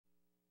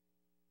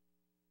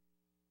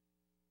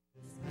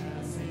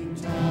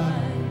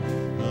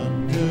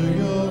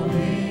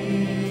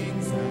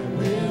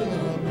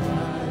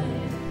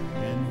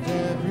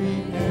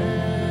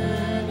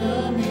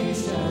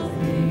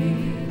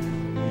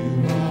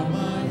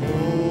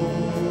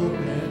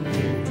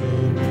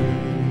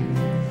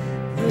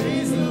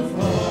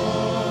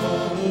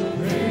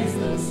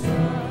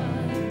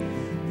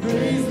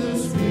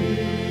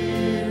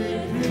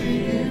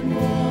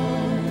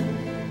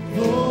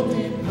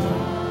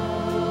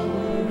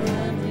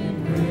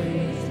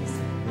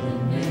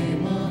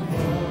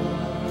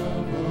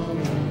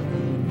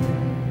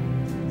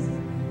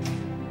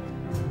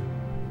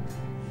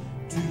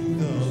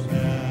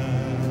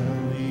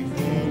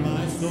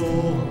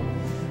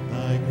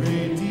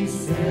great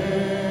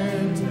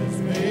descent has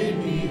made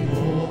me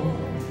whole.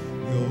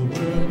 Your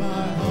word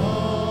my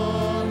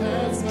heart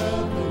has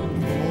welcomed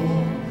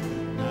more.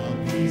 Now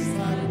peace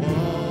like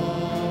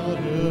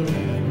water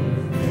ever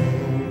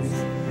flows.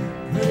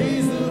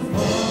 Praise the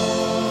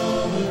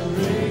Father,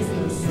 praise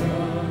the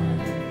Son,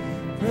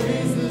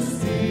 praise the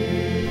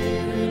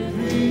Spirit,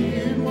 three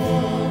in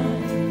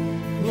one.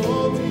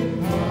 Clothed in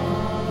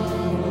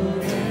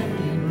power and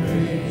in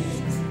grace,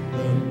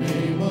 the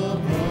name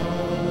above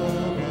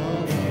all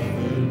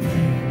other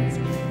names.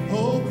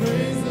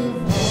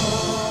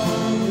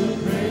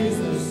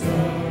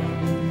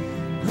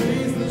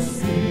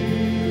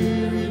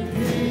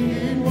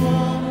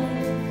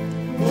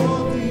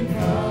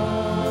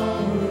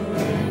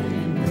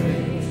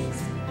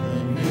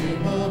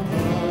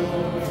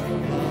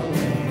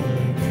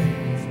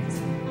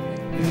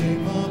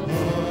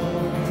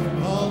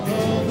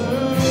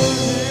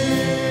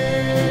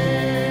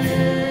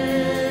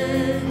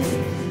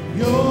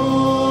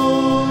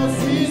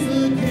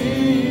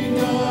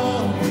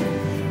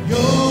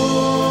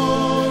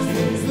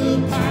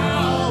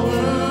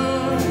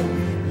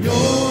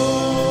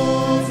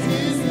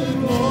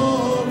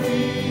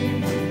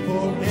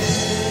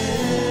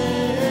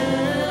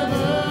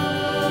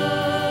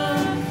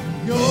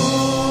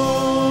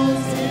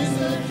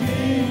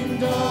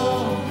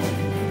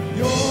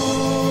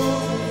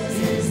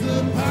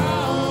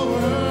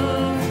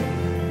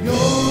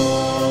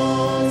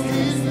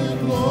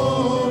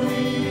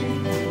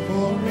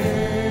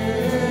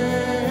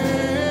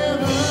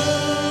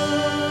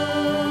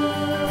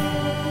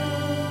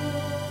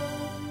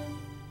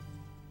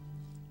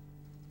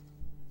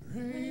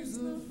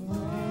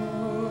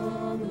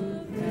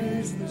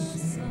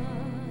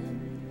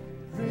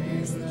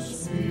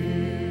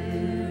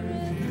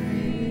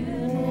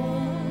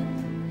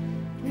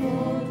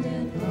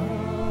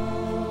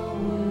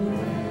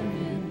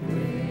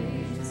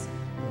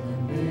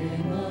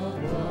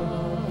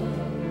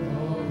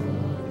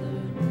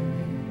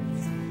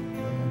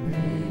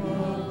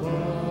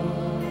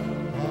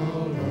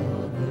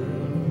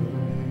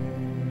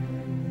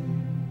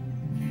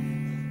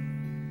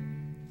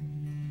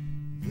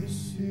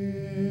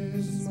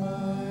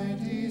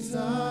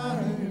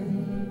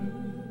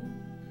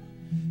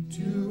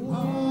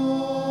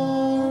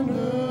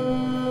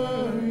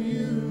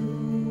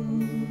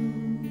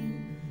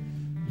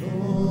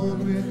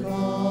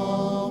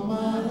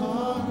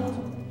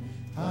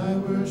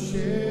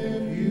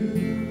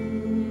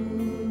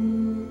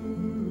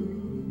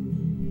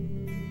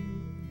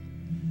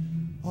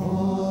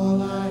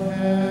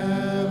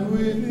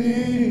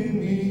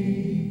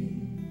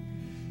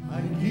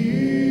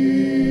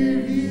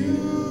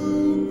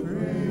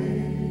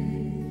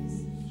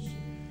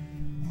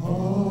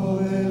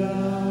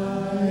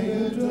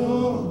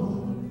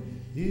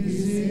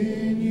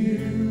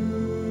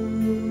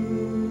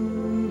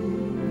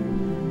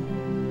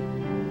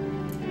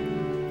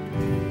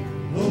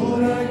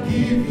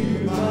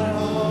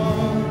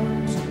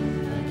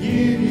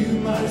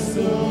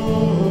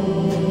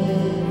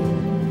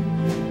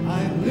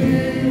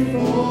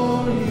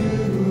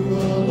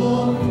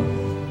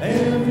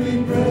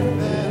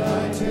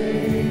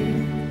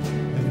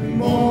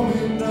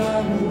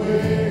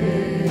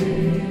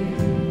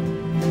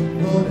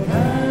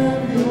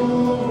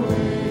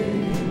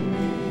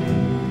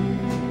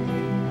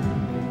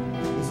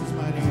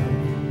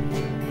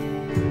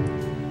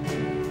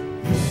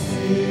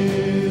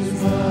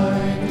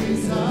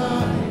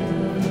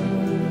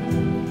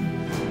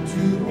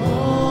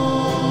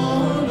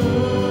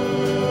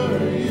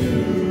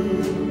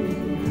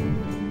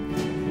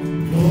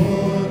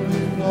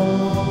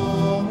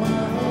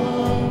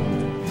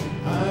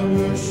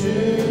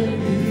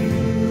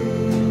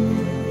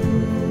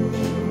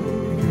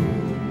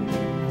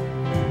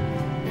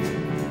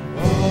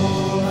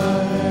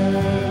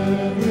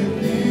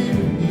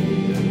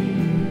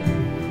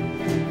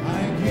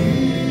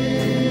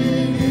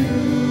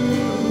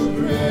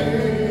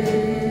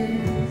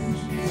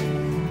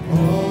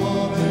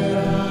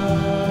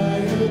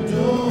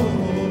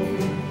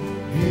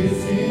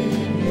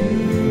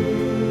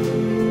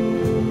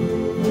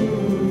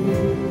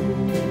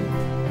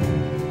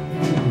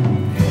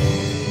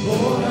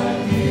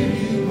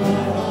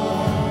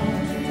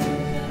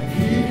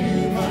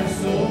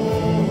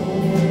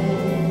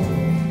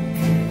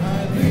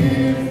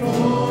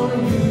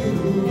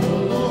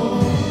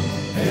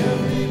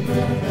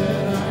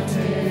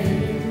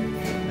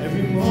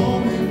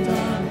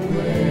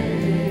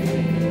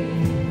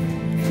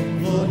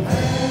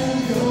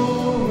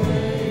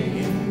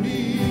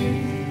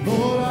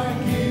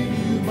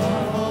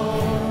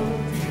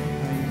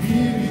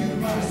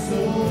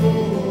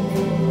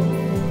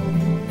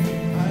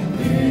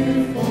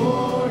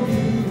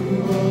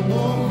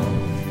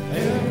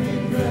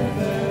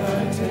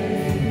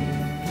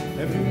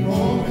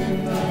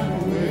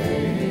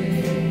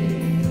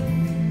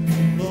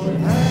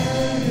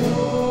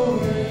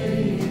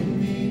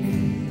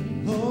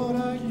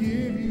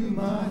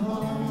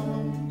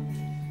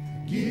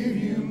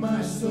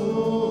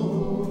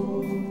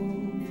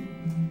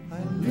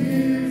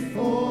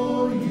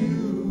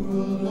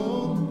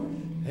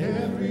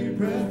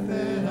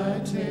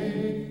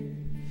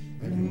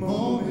 every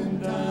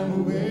moment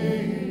I'm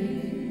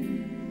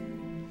away.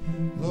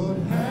 Lord,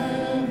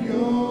 have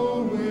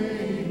your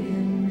way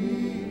in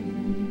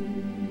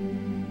me.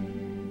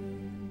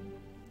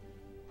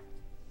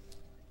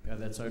 God,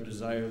 that's our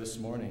desire this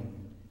morning,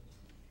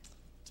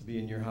 to be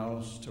in your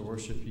house, to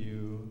worship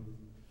you,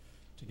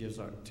 to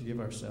give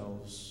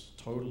ourselves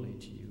totally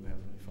to you,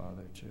 Heavenly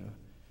Father, to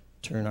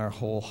turn our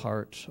whole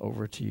heart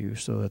over to you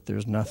so that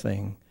there's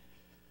nothing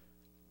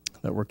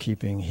that we're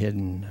keeping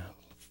hidden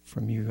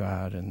from you,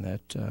 God, and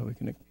that we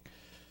can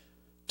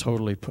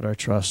totally put our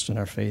trust and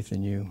our faith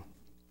in you.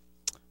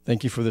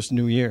 Thank you for this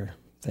new year.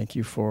 Thank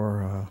you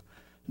for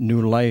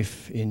new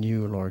life in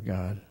you, Lord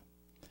God.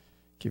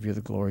 Give you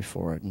the glory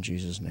for it in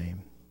Jesus'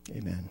 name.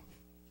 Amen.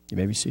 You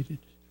may be seated.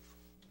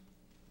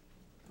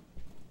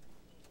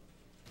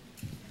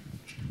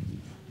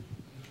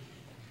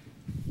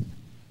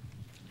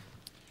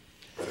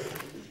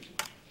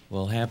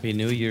 Well, Happy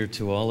New Year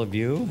to all of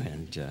you,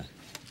 and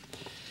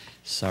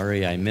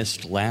sorry I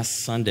missed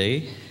last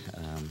Sunday.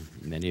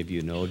 Many of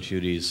you know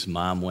Judy's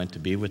mom went to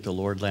be with the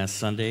Lord last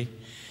Sunday,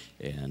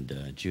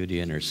 and Judy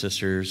and her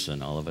sisters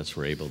and all of us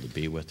were able to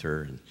be with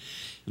her. And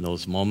in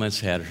those moments,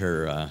 had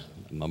her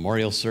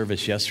memorial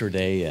service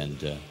yesterday,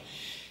 and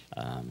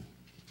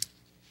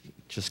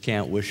just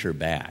can't wish her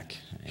back.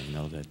 I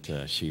know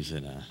that she's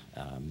in a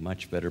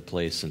much better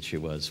place than she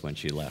was when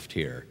she left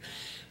here.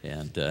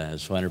 And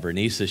as one of her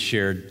nieces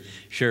shared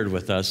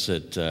with us,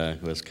 it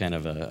was kind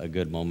of a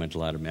good moment, a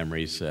lot of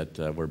memories that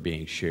were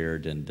being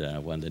shared. And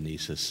one of the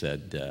nieces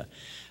said,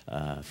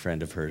 a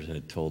friend of hers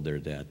had told her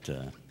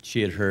that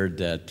she had heard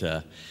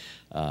that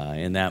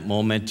in that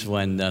moment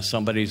when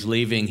somebody's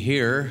leaving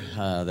here,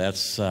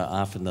 that's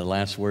often the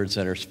last words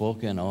that are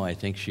spoken. Oh, I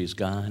think she's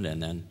gone.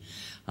 And then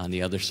on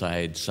the other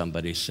side,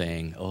 somebody's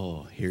saying,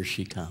 oh, here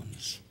she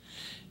comes.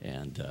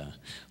 And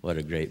what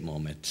a great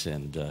moment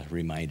and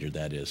reminder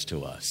that is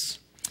to us.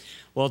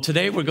 Well,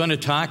 today we're going to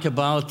talk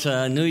about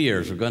New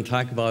Year's. We're going to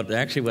talk about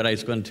actually what I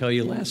was going to tell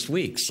you last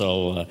week.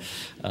 So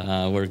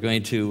we're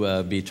going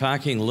to be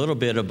talking a little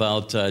bit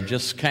about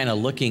just kind of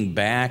looking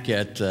back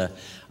at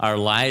our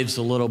lives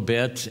a little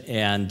bit.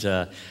 And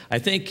I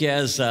think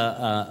as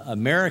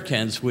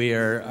Americans, we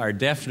are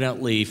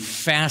definitely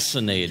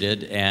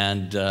fascinated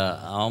and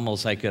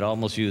I could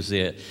almost use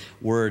the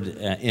word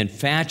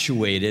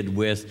infatuated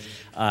with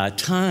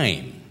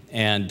time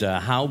and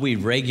how we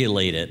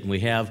regulate it. And we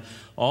have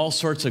all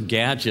sorts of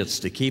gadgets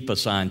to keep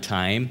us on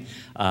time.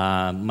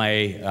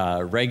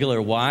 My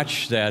regular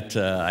watch that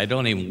I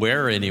don't even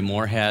wear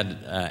anymore had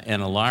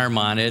an alarm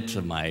on it.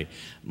 My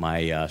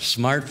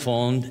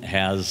smartphone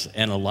has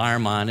an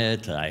alarm on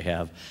it. I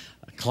have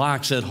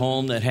clocks at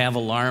home that have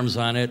alarms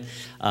on it.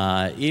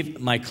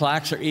 My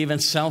clocks are even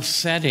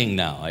self-setting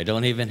now. I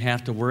don't even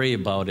have to worry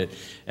about it.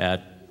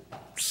 At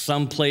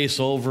some place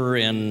over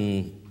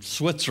in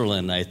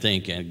Switzerland, I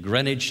think, at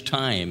Greenwich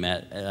time,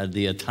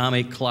 the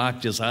atomic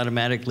clock just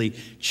automatically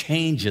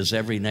changes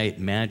every night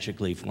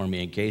magically for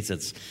me in case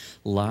it's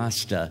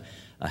lost a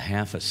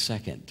half a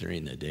second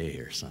during the day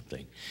or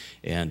something.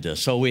 And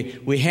so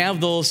we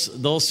have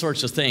those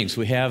sorts of things.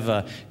 We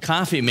have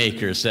coffee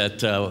makers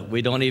that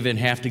we don't even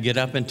have to get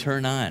up and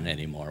turn on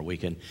anymore. We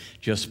can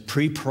just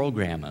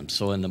pre-program them.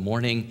 So in the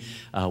morning,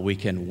 we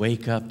can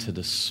wake up to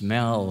the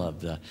smell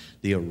of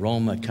the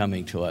aroma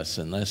coming to us,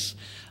 unless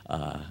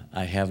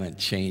I haven't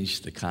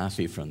changed the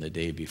coffee from the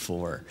day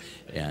before.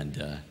 And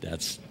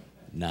that's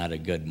not a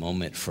good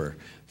moment for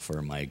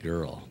my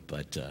girl.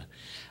 But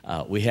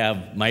we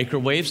have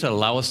microwaves that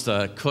allow us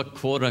to cook,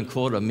 quote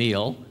unquote, a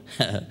meal.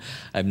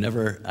 I've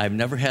never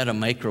had a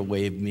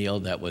microwave meal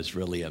that was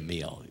really a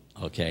meal.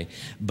 Okay,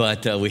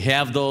 but we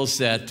have those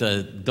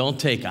that don't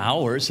take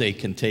hours; they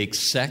can take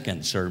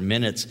seconds or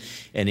minutes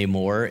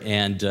anymore.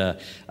 And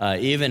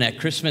even at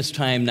Christmas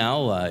time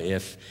now,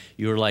 if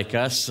you're like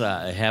us,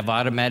 have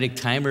automatic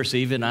timers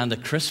even on the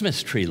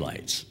Christmas tree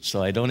lights.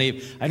 So I don't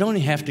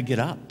even have to get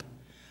up.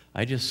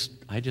 I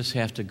just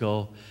have to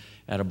go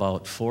at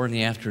about 4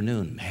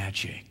 p.m.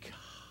 Magic.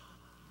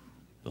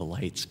 The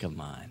lights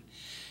come on.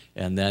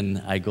 And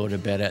then I go to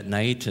bed at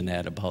night, and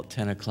at about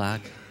 10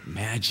 o'clock,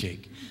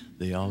 magic.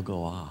 They all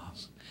go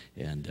off.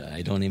 And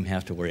I don't even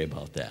have to worry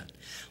about that.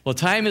 Well,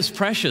 time is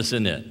precious,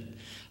 isn't it?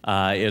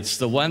 It's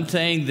the one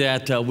thing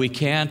that we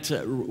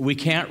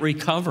can't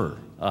recover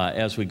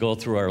as we go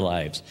through our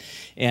lives.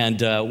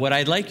 And what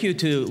I'd like you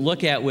to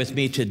look at with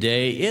me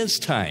today is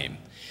time.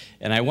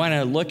 And I want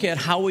to look at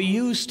how we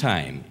use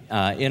time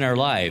in our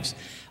lives.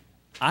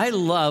 I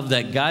love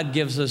that God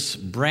gives us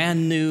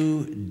brand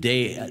new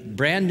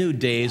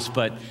days,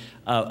 but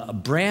a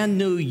brand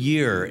new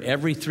year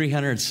every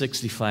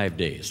 365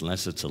 days,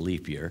 unless it's a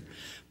leap year.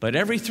 But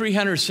every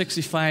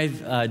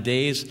 365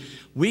 days,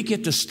 we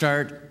get to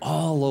start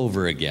all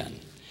over again.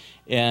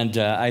 And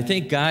I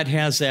think God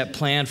has that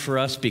plan for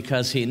us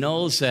because He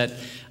knows that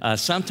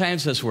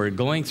sometimes as we're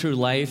going through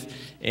life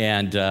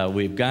and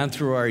we've gone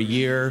through our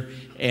year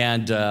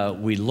and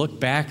we look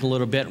back a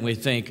little bit and we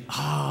think,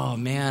 oh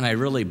man, I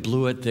really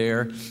blew it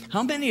there.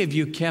 How many of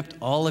you kept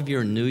all of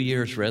your New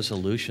Year's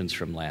resolutions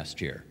from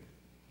last year?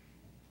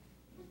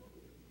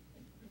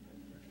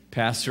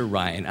 Pastor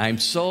Ryan. I'm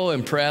so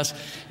impressed.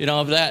 You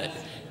know, that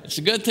it's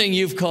a good thing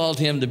you've called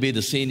him to be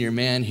the senior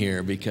man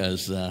here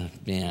because,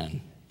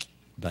 man.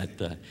 But,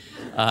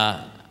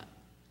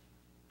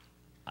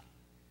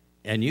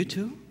 and you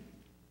too?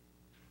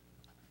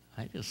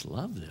 I just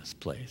love this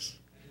place.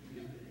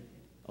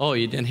 Oh,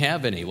 you didn't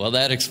have any. Well,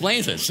 that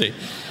explains it, see.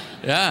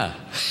 Yeah.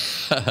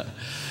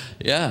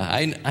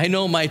 Yeah, I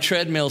know my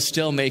treadmill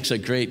still makes a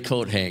great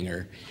coat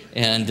hanger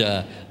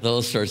and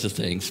those sorts of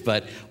things.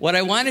 But what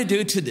I want to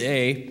do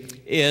today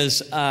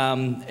is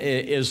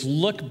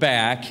look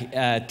back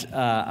at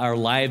our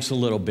lives a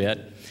little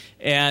bit.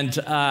 And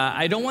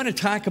I don't want to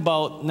talk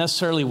about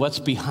necessarily what's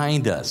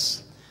behind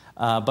us,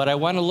 but I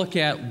want to look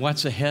at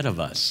what's ahead of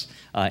us.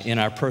 In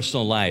our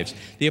personal lives.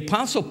 The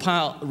Apostle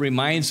Paul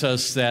reminds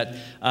us that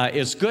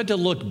it's good to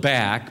look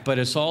back, but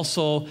it's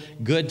also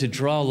good to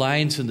draw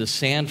lines in the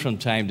sand from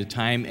time to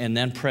time and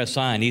then press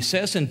on. He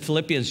says in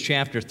Philippians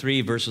chapter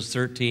 3, verses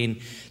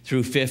 13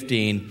 through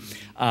 15,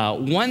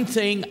 one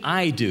thing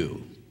I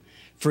do,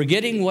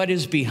 forgetting what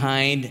is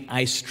behind,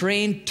 I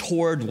strain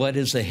toward what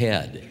is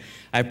ahead.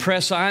 I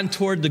press on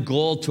toward the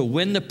goal to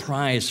win the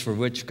prize for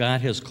which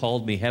God has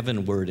called me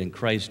heavenward in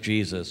Christ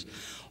Jesus.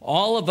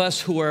 All of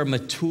us who are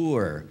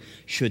mature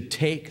should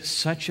take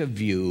such a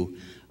view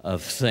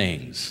of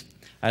things.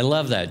 I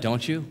love that,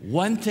 don't you?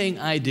 One thing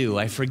I do,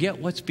 I forget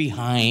what's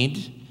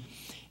behind,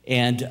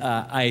 and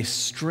I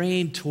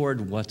strain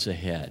toward what's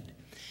ahead.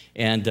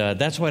 And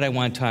that's what I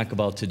want to talk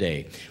about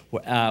today.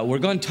 We're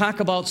going to talk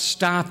about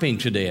stopping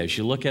today. As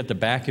you look at the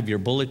back of your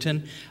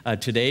bulletin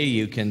today,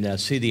 you can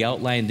see the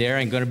outline there.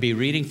 I'm going to be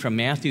reading from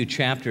Matthew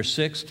chapter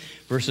 6,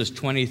 verses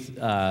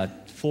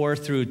 24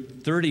 through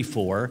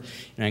 34,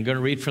 and I'm going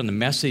to read from the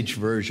Message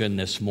version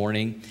this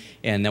morning,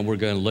 and then we're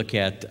going to look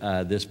at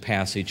this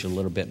passage a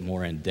little bit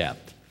more in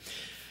depth.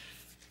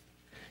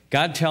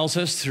 God tells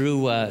us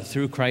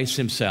through Christ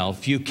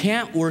himself, you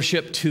can't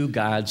worship two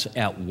gods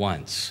at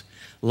once.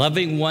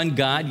 Loving one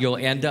God, you'll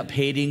end up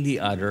hating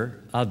the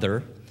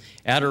other.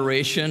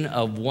 Adoration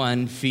of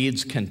one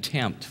feeds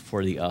contempt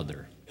for the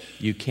other.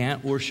 You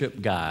can't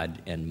worship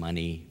God and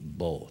money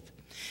both.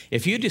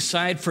 If you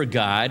decide for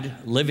God,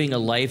 living a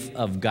life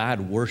of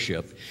God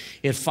worship,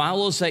 it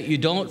follows that you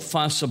don't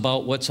fuss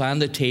about what's on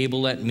the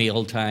table at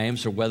meal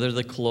times or whether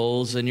the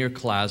clothes in your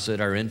closet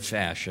are in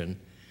fashion.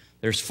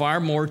 There's far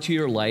more to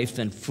your life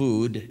than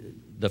food,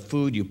 the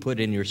food you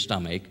put in your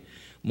stomach,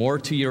 more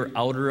to your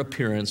outer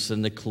appearance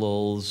than the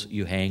clothes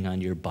you hang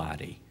on your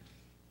body.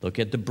 Look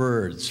at the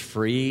birds,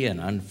 free and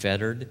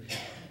unfettered,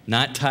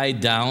 not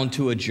tied down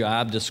to a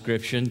job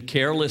description,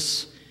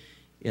 careless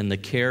in the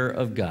care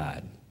of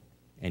God.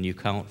 And you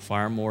count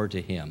far more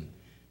to him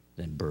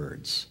than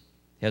birds.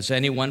 Has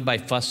anyone, by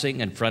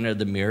fussing in front of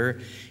the mirror,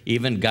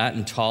 even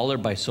gotten taller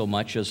by so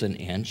much as an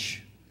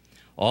inch?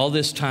 All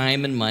this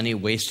time and money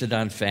wasted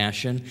on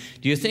fashion,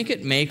 do you think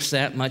it makes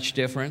that much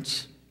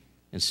difference?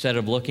 Instead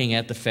of looking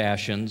at the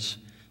fashions,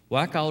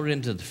 walk out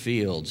into the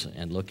fields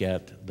and look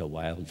at the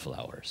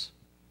wildflowers.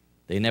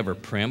 They never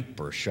primp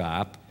or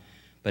shop,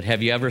 but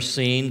have you ever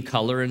seen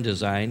color and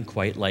design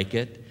quite like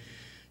it?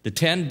 The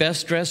 10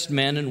 best-dressed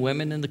men and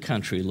women in the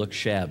country look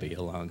shabby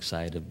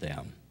alongside of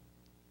them.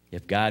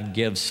 If God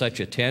gives such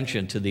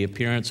attention to the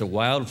appearance of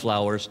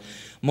wildflowers,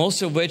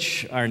 most of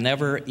which are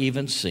never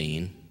even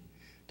seen,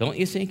 don't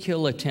you think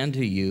he'll attend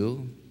to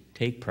you,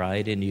 take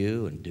pride in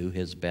you, and do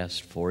his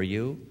best for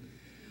you?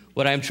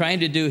 What I'm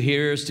trying to do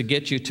here is to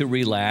get you to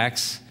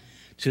relax,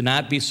 to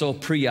not be so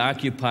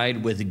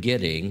preoccupied with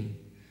getting,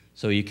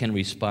 so you can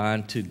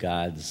respond to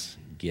God's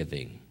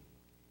giving.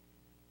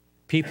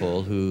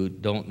 People who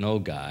don't know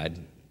God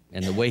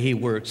and the way he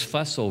works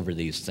fuss over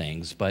these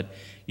things, but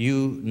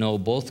you know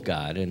both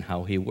God and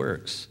how he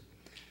works.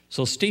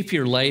 So steep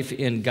your life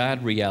in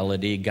God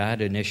reality,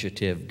 God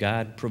initiative,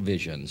 God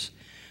provisions.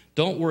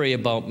 Don't worry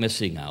about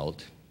missing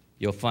out.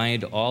 You'll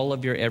find all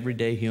of your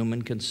everyday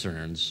human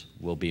concerns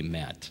will be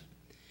met.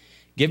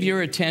 Give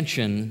your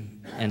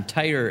attention,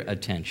 entire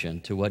attention,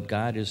 to what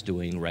God is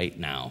doing right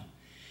now.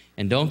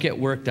 And don't get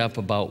worked up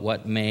about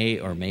what may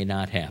or may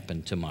not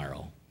happen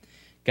tomorrow.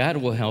 God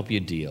will help you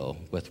deal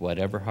with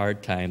whatever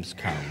hard times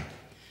come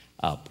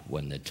up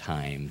when the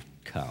time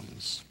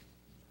comes.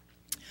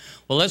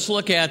 Well, let's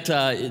look at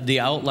the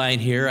outline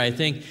here. I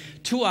think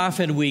too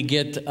often we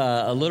get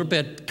a little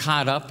bit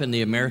caught up in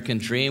the American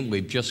dream.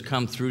 We've just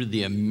come through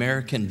the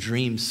American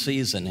dream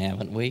season,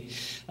 haven't we?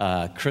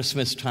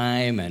 Christmas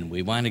time, and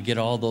we want to get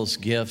all those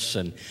gifts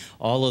and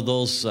all of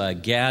those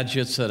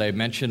gadgets that I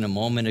mentioned a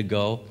moment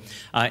ago.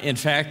 In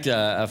fact,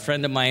 a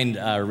friend of mine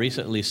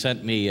recently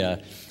sent me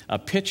a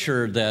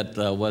picture that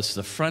was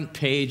the front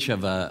page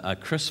of a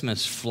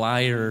Christmas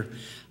flyer.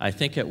 I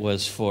think it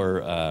was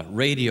for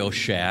Radio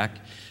Shack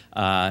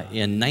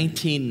in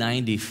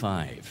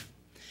 1995.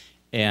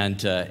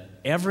 And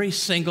every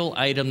single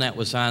item that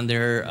was on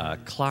there,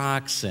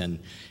 clocks and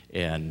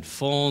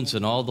phones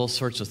and all those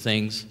sorts of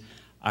things,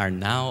 are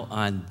now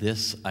on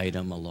this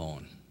item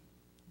alone.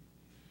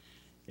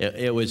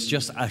 It was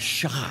just a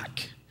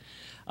shock.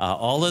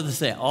 All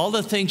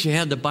the things you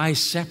had to buy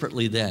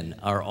separately then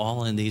are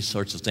all in these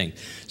sorts of things.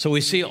 So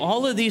we see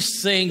all of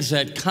these things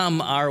that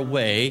come our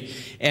way,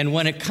 and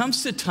when it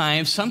comes to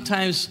time,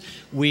 sometimes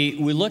we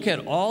look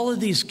at all of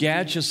these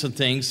gadgets and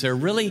things. They're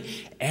really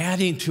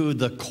adding to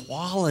the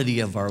quality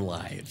of our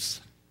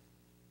lives.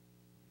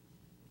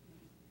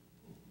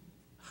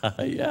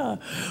 Yeah,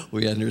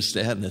 we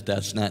understand that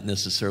that's not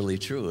necessarily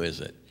true, is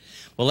it?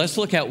 Well, let's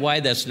look at why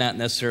that's not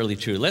necessarily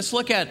true. Let's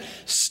look at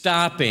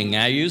stopping.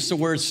 I use the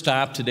word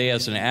stop today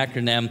as an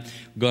acronym.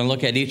 We're going to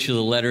look at each of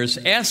the letters.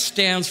 S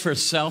stands for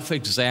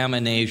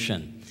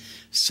self-examination.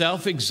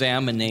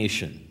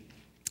 Self-examination.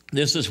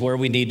 This is where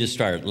we need to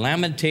start.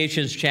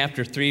 Lamentations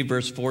chapter 3,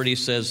 verse 40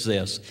 says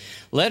this,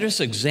 "Let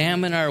us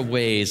examine our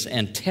ways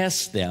and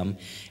test them,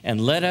 and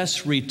let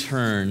us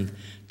return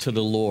to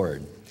the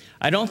Lord."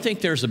 I don't think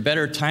there's a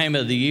better time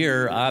of the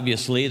year,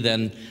 obviously,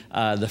 than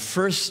the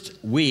first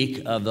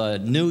week of the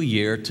new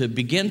year to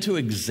begin to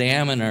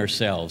examine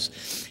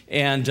ourselves.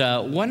 And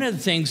one of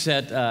the things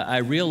that I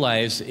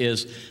realize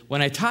is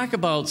when I talk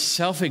about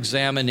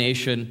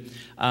self-examination,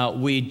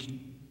 we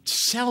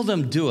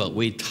seldom do it.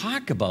 We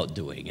talk about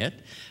doing it,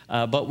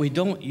 but we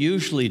don't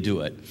usually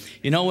do it.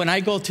 You know, when I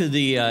go to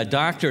the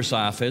doctor's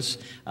office,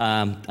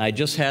 I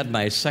just had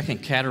my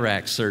second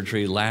cataract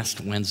surgery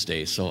last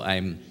Wednesday, so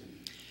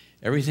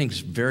everything's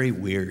very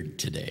weird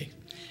today.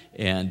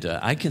 And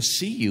I can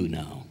see you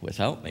now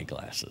without my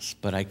glasses,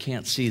 but I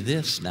can't see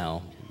this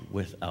now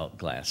without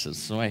glasses.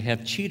 So I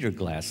have cheater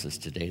glasses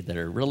today that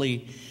are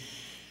really,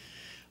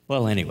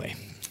 well, anyway.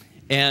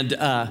 And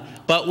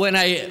but when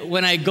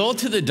I go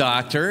to the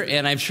doctor,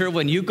 and I'm sure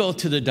when you go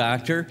to the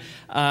doctor,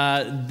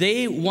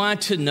 they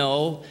want to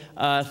know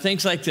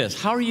things like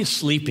this. How are you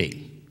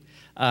sleeping?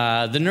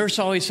 The nurse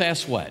always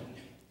asks what?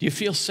 Do you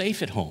feel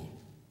safe at home?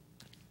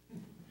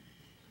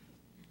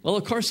 Well,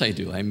 of course I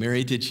do. I'm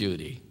married to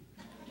Judy.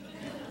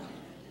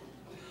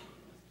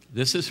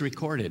 This is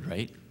recorded,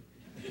 right?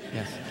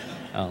 Yes.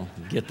 I'll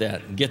get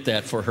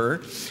that for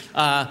her.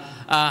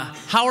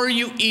 How are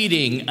you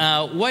eating?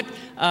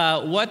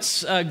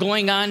 What's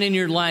going on in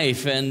your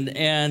life? And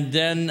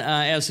then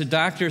as the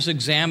doctor's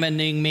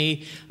examining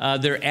me,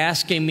 they're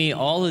asking me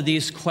all of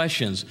these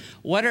questions.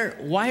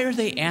 Why are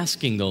they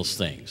asking those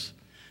things?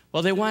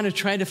 Well, they want to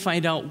try to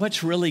find out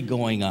what's really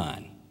going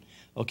on.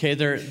 Okay,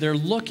 they're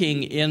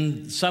looking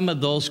in some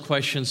of those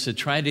questions to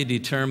try to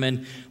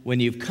determine when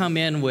you've come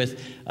in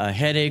with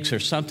headaches or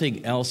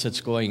something else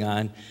that's going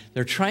on,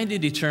 they're trying to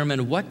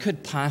determine what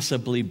could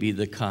possibly be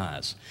the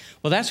cause.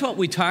 Well, that's what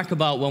we talk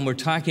about when we're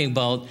talking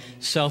about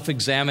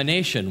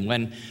self-examination.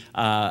 When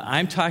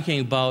I'm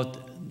talking about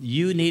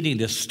you needing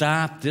to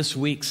stop this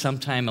week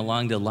sometime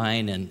along the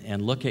line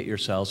and look at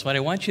yourselves, what I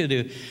want you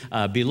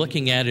to be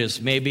looking at is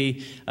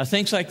maybe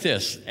things like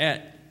this.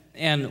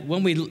 And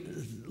when we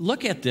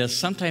look at this,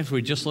 sometimes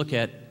we just look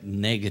at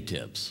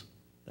negatives.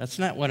 That's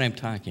not what I'm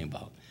talking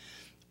about.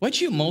 What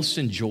you most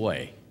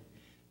enjoy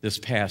this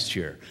past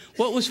year?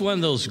 What was one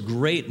of those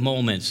great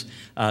moments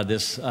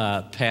this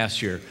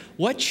past year?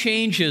 What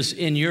changes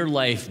in your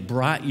life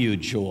brought you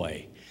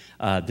joy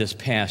this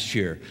past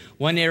year?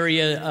 One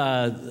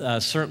area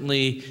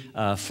certainly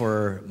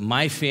for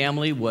my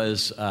family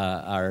was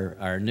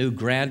our new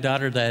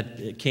granddaughter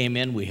that came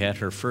in. We had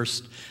her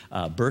first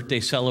birthday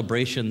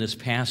celebration this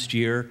past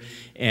year,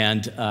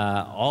 and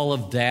all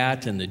of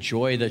that and the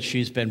joy that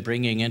she's been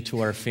bringing into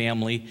our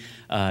family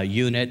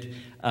unit.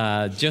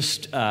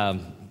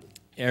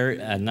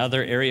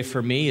 Another area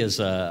for me is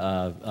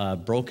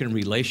a broken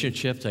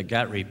relationship that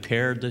got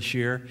repaired this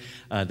year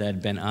that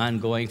had been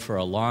ongoing for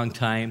a long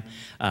time.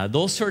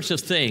 Those sorts of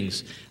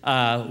things.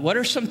 What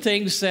are some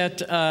things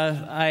that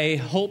I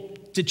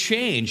hope to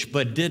change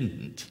but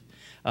didn't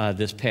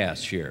this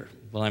past year?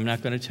 Well, I'm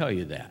not going to tell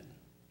you that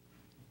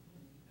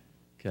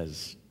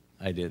because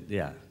I did,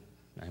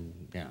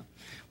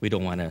 We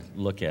don't want to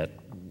look at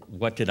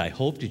what did I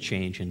hope to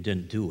change and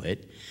didn't do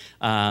it.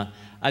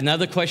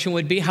 Another question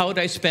would be, how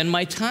did I spend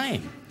my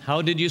time?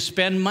 How did you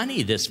spend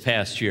money this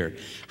past year?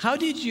 How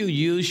did you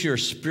use your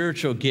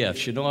spiritual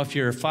gifts? You know, if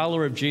you're a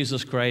follower of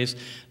Jesus Christ,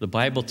 the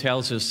Bible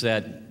tells us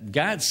that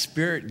God's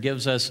Spirit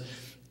gives us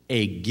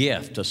a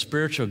gift, a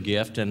spiritual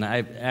gift, and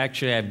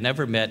I've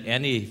never met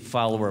any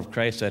follower of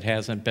Christ that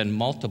hasn't been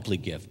multiply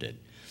gifted.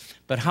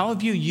 But how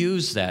have you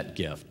used that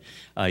gift?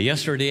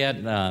 Yesterday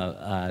at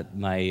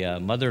my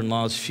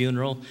mother-in-law's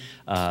funeral,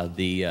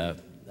 the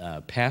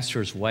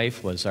pastor's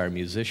wife was our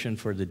musician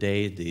for the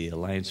day, the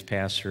Alliance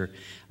pastor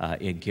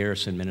in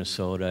Garrison,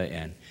 Minnesota.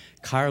 And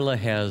Carla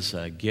has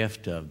a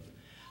gift of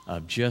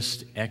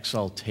just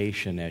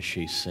exaltation as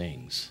she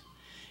sings.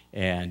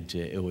 And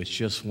it was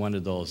just one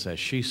of those, as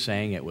she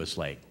sang, it was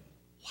like,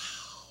 wow.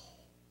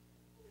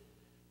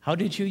 How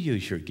did you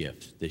use your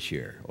gift this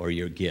year, or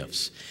your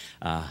gifts?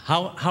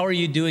 How are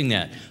you doing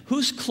that?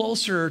 Who's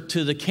closer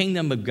to the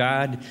kingdom of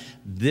God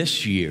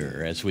this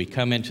year, as we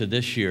come into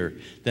this year,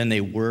 than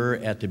they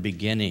were at the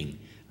beginning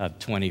of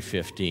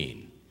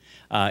 2015?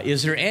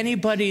 Is there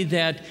anybody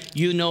that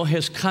you know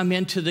has come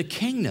into the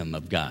kingdom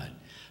of God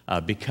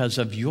because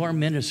of your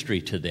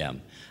ministry to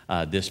them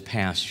this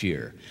past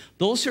year.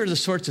 Those are the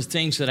sorts of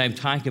things that I'm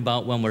talking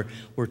about when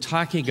we're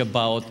talking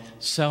about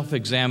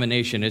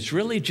self-examination. It's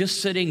really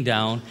just sitting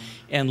down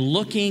and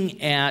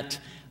looking at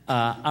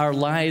our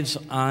lives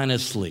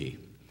honestly.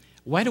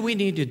 Why do we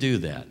need to do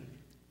that?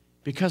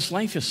 Because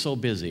life is so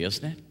busy,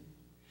 isn't it?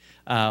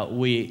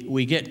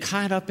 We get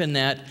caught up in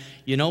that,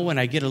 when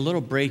I get a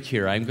little break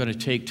here, I'm going to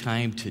take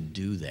time to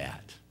do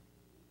that.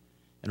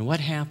 And what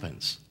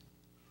happens?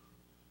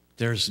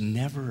 There's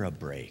never a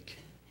break,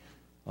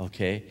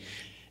 okay?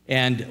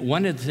 And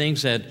one of the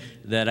things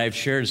that I've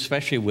shared,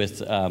 especially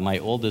with my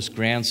oldest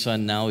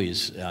grandson now,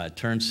 he's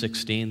turned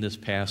 16 this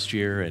past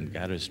year and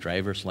got his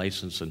driver's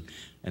license, and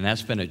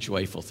that's been a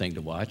joyful thing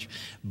to watch.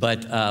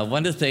 But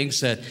one of the things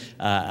that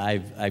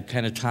I've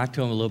kind of talked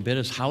to him a little bit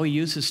is how he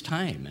uses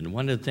time. And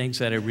one of the things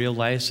that I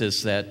realized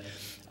is that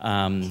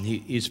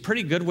he's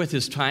pretty good with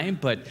his time,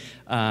 but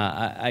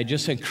I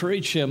just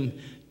encourage him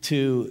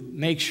to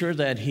make sure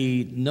that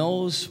he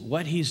knows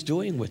what he's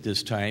doing with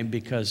his time,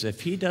 because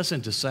if he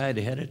doesn't decide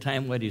ahead of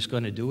time what he's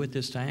going to do with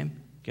his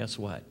time, guess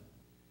what?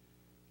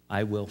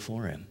 I will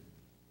for him,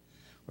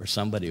 or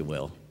somebody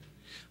will,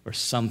 or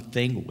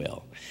something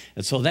will.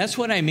 And so that's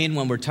what I mean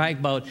when we're talking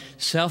about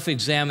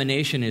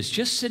self-examination, is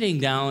just sitting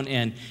down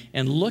and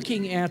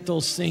looking at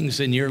those things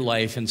in your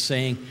life and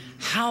saying,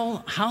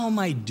 how am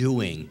I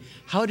doing?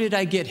 How did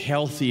I get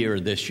healthier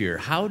this year?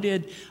 How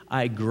did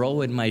I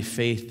grow in my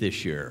faith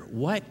this year?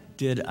 What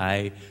did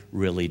I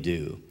really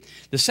do?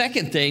 The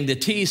second thing, the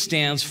T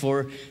stands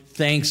for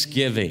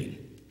thanksgiving.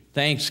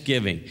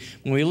 Thanksgiving.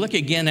 When we look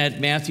again at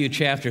Matthew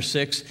chapter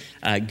 6,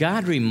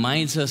 God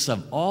reminds us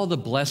of all the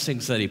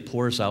blessings that he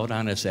pours out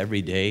on us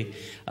every day.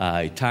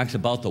 He talks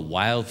about the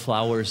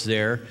wildflowers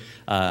there.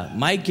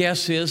 My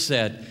guess is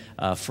that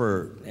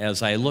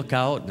as I look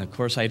out, and of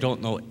course I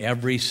don't know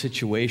every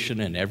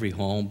situation in every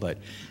home, but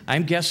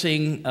I'm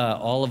guessing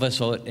all of us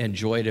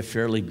enjoyed a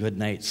fairly good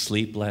night's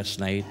sleep last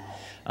night.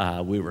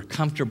 We were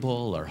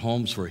comfortable, our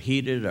homes were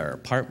heated, our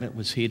apartment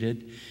was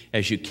heated.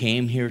 As you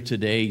came here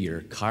today,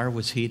 your car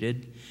was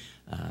heated.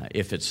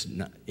 If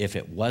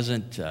it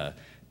wasn't,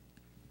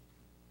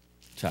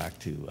 talk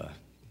to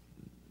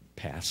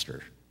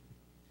Pastor,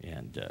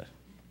 and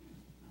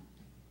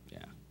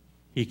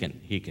he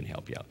can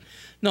help you out.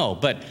 No,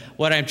 but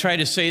what I'm trying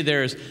to say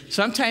there is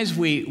sometimes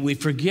we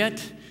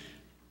forget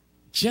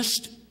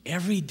just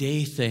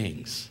everyday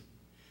things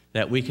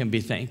that we can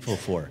be thankful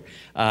for.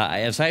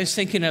 As I was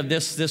thinking of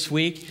this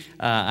week,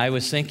 I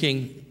was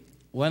thinking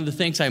one of the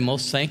things I'm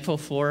most thankful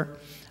for,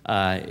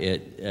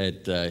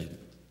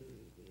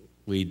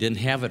 we didn't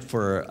have it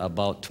for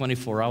about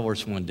 24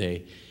 hours one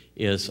day,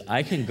 is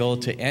I can go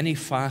to any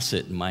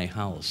faucet in my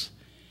house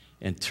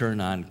and turn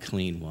on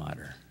clean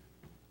water.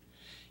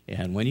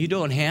 And when you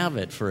don't have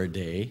it for a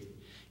day,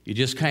 you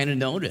just kind of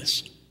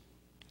notice.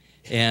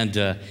 And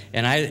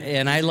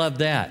I love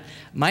that.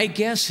 My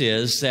guess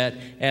is that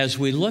as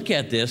we look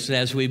at this,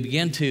 as we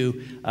begin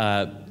to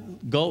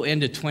go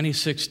into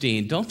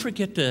 2016, don't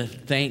forget to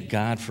thank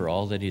God for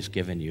all that he's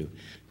given you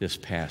this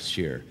past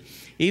year.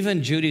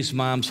 Even Judy's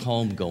mom's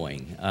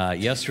homegoing.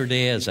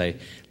 Yesterday, as I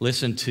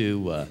listened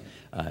to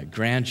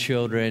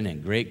grandchildren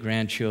and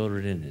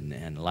great-grandchildren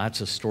and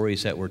lots of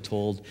stories that were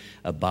told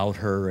about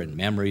her and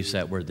memories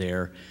that were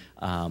there,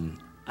 I'm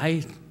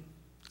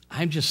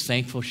just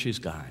thankful she's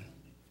gone.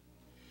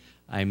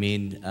 I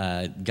mean,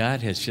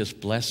 God has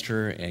just blessed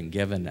her and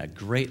given a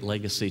great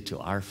legacy to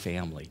our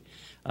family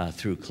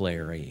through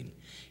Clarine.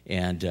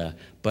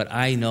 But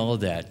I know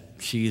that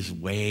she's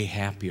way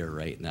happier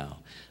right now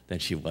than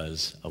she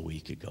was a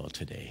week ago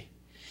today.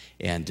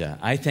 And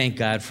I thank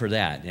God for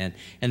that.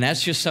 And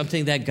that's just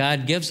something that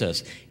God gives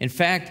us. In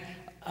fact,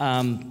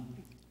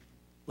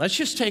 let's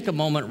just take a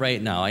moment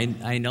right now.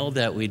 I know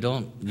that we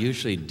don't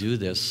usually do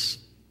this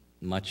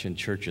much in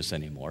churches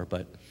anymore,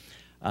 but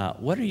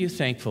what are you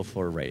thankful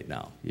for right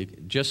now?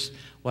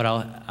 What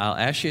I'll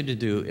ask you to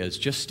do is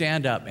just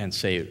stand up and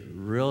say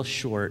real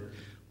short,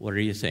 what are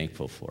you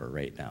thankful for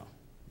right now?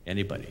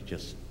 Anybody,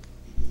 just.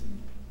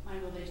 My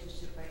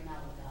relationship right now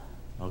with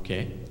God.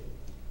 Okay.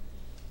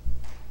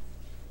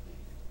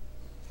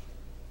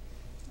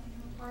 My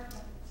new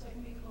apartment, so I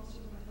can be closer to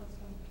my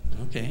husband.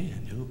 Okay, a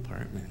new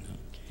apartment.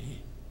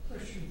 Okay.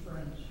 Christian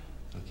friends.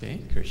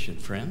 Okay, Christian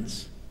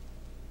friends.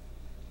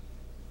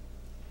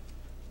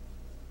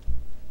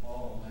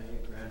 All my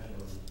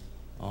grandchildren.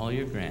 All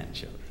your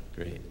grandchildren.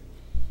 Great. I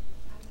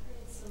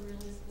prayed some really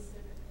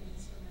specific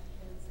things for my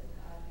kids that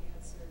God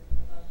answered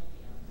above and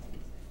beyond my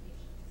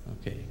expectations.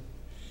 Okay.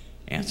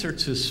 Answer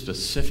to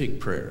specific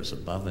prayers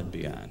above and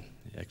beyond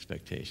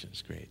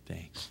expectations. Great,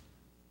 thanks.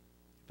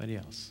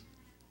 Anybody else?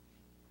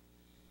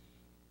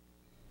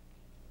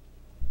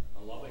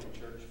 A loving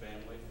church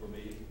family for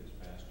me this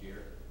past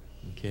year.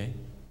 Okay.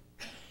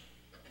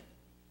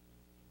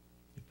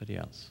 Anybody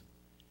else?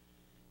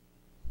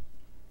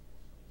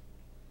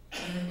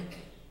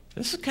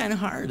 This is kind of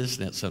hard,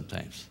 isn't it,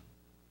 sometimes?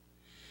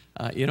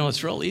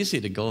 It's real easy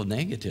to go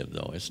negative,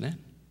 though, isn't it?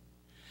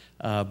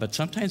 But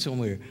sometimes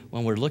when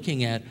we're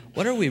looking at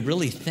what are we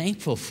really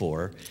thankful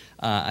for,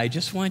 I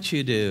just want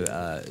you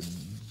to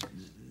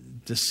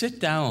sit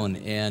down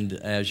and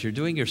as you're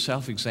doing your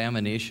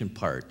self-examination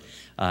part,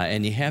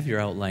 and you have your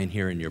outline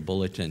here in your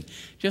bulletin,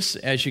 just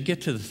as you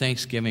get to the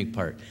Thanksgiving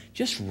part,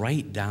 just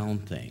write down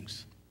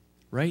things.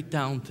 Write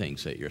down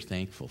things that you're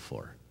thankful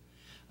for,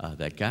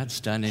 that God's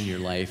done in your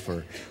life,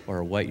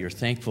 or what you're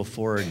thankful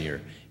for in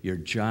your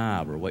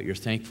job, or what you're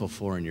thankful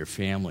for in your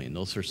family, and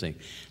those sorts of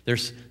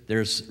things.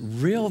 There's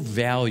real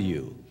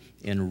value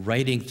in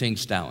writing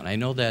things down. I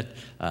know that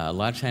a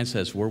lot of times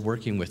as we're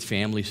working with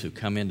families who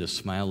come in to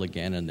Smile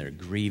Again and they're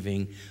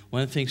grieving,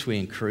 one of the things we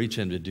encourage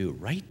them to do,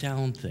 write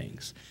down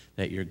things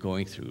that you're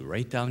going through.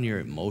 Write down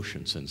your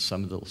emotions and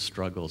some of those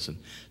struggles and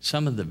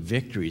some of the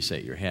victories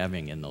that you're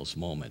having in those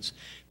moments,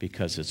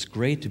 because it's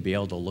great to be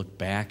able to look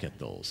back at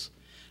those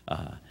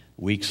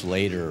weeks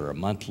later or a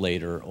month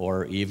later,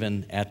 or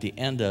even at the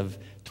end of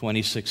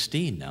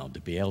 2016 now,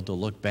 to be able to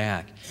look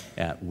back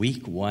at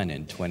week 1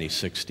 in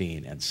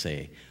 2016 and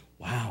say,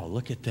 wow,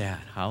 look at that.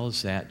 How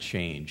has that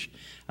changed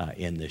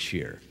in this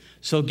year?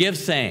 So give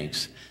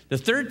thanks. The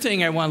third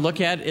thing I want to look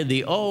at,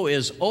 the O,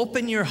 is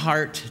open your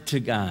heart to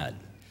God.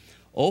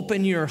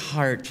 Open your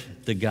heart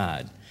to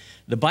God.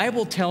 The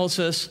Bible tells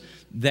us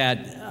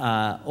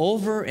that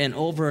over and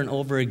over and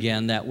over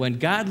again, that when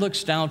God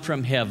looks down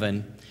from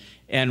heaven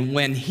and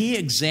when He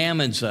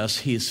examines us,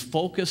 He's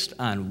focused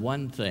on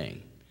one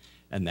thing,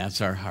 and that's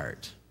our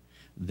heart.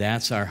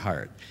 That's our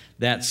heart.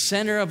 That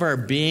center of our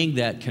being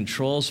that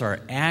controls our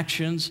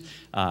actions,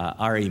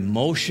 our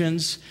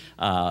emotions,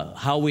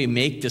 how we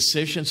make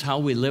decisions, how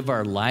we live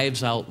our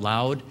lives out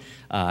loud.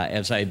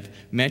 As I've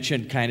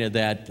mentioned, kind of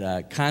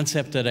that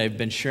concept that I've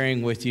been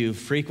sharing with you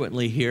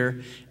frequently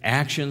here,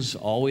 actions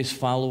always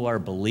follow our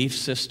belief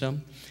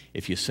system.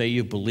 If you say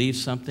you believe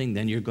something,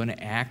 then you're going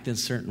to act in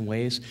certain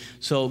ways.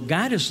 So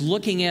God is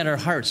looking at our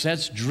hearts.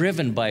 That's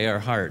driven by our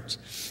hearts.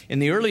 In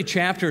the early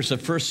chapters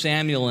of 1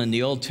 Samuel in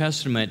the Old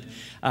Testament,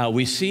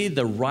 we see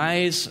the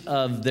rise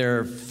of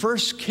their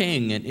first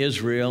king in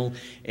Israel,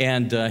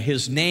 and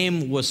his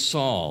name was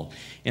Saul.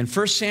 In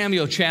 1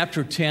 Samuel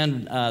chapter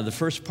 10, the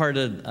first part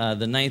of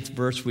the 9th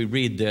verse, we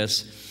read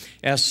this.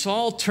 As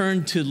Saul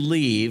turned to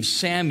leave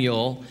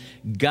Samuel,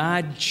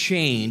 God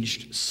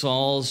changed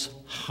Saul's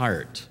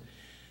heart.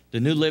 The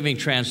New Living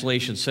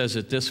Translation says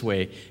it this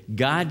way: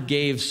 God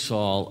gave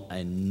Saul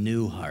a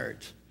new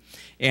heart.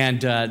 And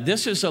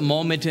this is a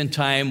moment in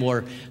time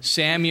where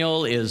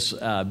Samuel is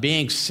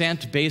being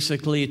sent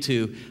basically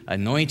to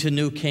anoint a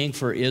new king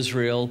for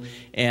Israel.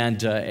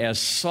 And as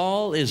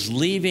Saul is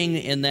leaving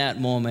in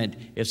that moment,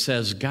 it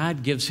says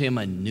God gives him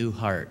a new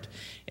heart.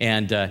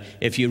 And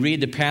if you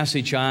read the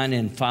passage on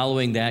and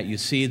following that, you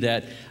see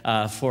that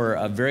for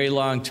a very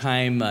long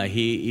time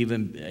he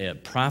even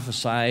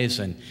prophesies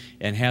and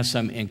has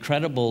some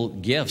incredible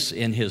gifts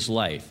in his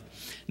life.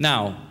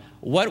 Now,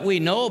 what we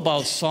know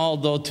about Saul,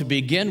 though, to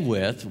begin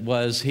with,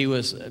 was he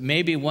was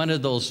maybe one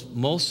of those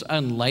most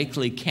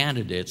unlikely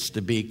candidates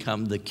to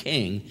become the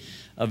king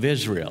of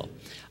Israel.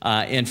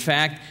 In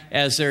fact,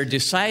 as they're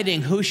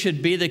deciding who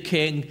should be the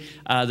king,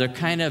 they're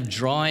kind of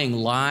drawing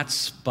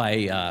lots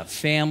by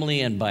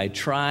family and by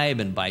tribe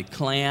and by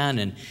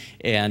clan.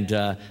 And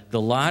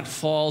the lot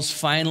falls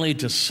finally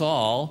to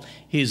Saul.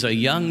 He's a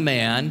young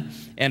man.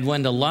 And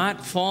when the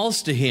lot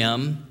falls to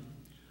him,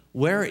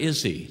 where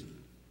is he?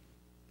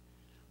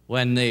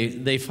 When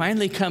they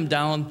finally come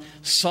down,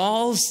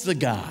 Saul's the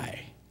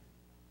guy.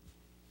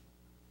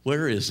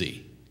 Where is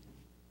he?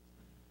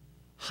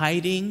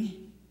 Hiding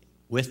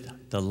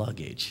with the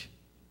luggage,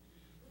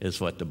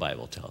 is what the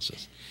Bible tells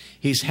us.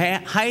 He's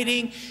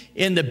hiding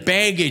in the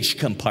baggage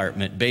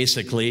compartment,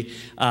 basically,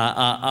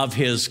 of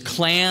his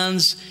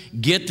clan's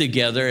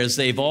get-together. As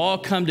they've all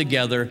come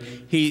together,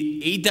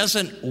 he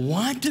doesn't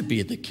want to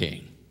be the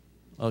king,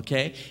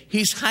 okay?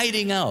 He's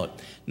hiding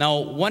out. Now,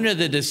 one of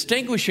the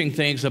distinguishing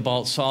things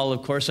about Saul,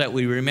 of course, that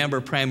we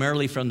remember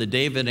primarily from the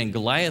David and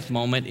Goliath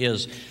moment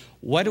is,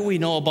 what do we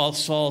know about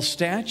Saul's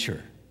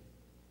stature?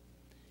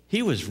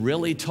 He was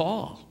really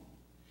tall.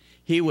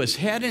 He was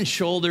head and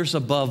shoulders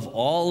above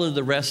all of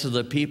the rest of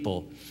the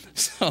people.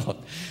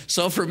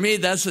 So for me,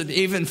 that's an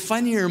even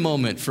funnier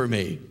moment for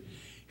me.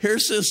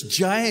 Here's this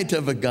giant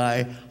of a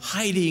guy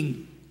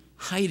hiding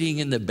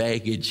in the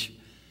baggage,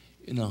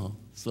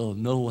 so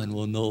no one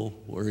will know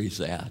where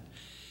he's at.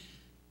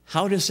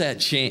 How does that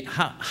change?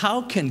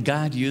 How can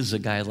God use a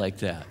guy like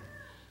that?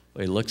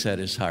 Well, he looks at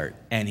his heart,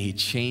 and he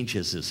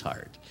changes his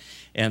heart.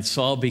 And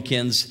Saul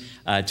begins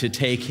to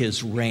take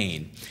his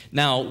reign.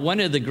 Now,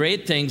 one of the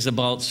great things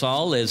about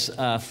Saul is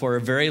for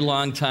a very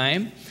long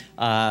time,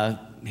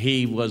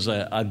 he was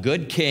a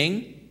good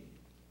king,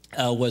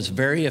 was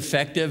very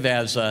effective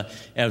as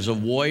a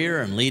warrior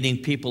and leading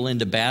people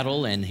into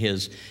battle and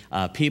his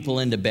people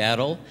into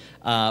battle.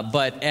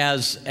 But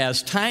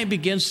as time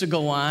begins to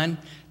go on,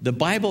 the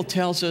Bible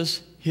tells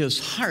us his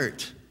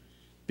heart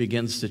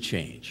begins to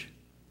change.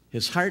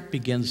 His heart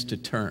begins to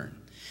turn.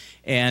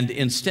 And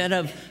instead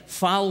of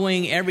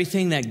following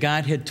everything that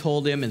God had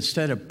told him,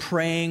 instead of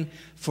praying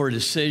for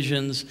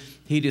decisions,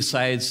 he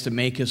decides to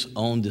make his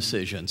own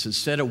decisions.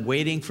 Instead of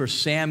waiting for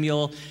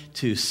Samuel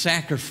to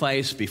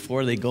sacrifice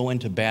before they go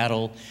into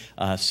battle,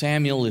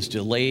 Samuel is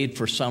delayed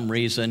for some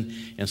reason,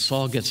 and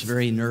Saul gets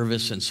very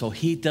nervous, and so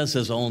he does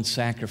his own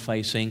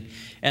sacrificing.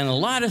 And a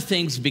lot of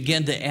things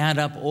begin to add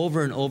up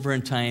over and over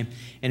in time,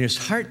 and his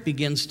heart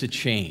begins to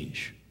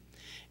change.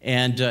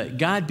 And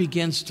God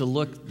begins to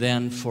look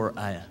then for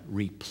a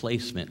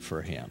replacement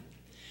for him.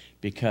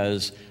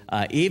 Because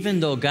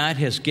even though God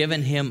has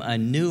given him a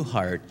new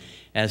heart,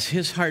 as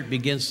his heart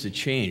begins to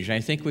change, and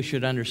I think we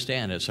should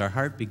understand, as our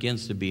heart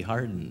begins to be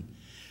hardened,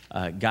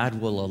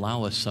 God will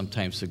allow us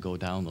sometimes to go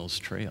down those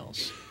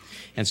trails.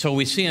 And so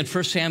we see in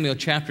 1 Samuel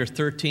chapter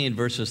 13,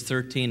 verses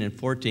 13 and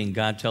 14,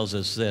 God tells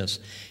us this,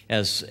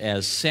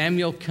 as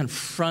Samuel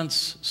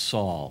confronts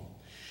Saul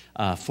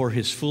for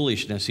his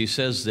foolishness, he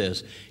says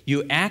this,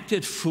 "You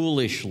acted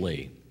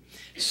foolishly,"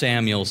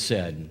 Samuel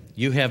said.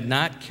 "You have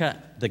not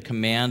kept the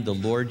command the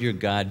Lord your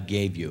God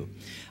gave you."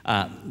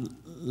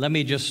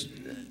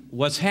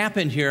 What's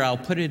happened here, I'll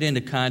put it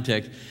into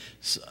context.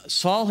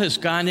 Saul has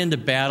gone into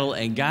battle,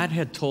 and God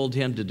had told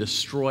him to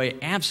destroy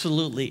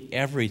absolutely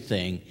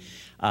everything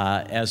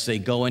as they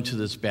go into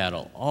this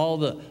battle. All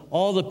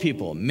the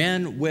people,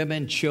 men,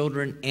 women,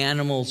 children,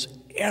 animals,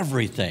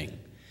 everything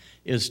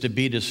is to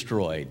be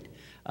destroyed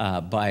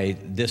by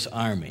this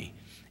army.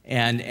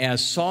 And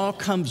as Saul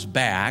comes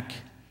back,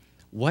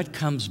 what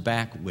comes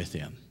back with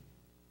him?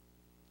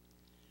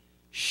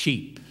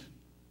 Sheep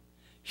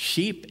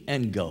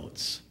and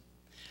goats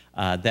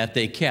that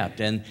they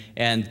kept. And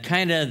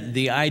kind of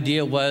the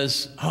idea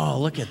was, oh,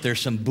 look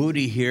there's some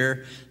booty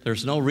here.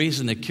 There's no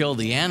reason to kill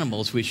the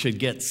animals. We should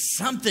get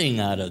something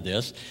out of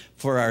this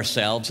for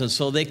ourselves. And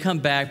so they come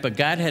back, but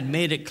God had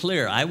made it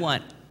clear, I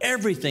want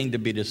everything to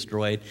be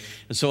destroyed.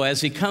 And so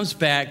as he comes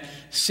back,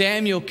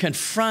 Samuel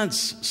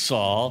confronts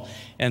Saul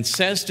and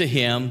says to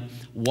him,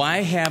 "Why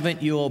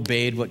haven't you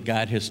obeyed what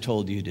God has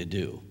told you to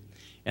do?"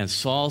 And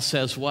Saul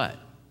says what?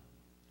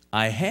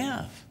 "I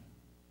have.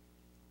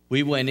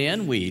 We went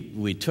in,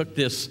 we took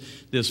this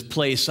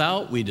place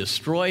out, we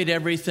destroyed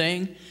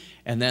everything."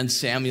 And then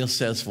Samuel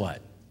says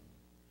what?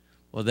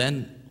 "Well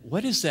then,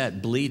 what is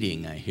that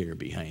bleating I hear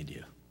behind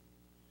you?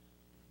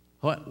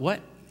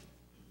 What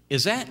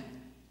is that?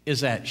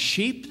 Is that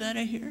sheep that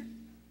I hear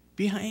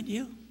behind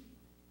you?"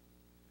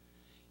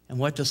 And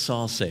what does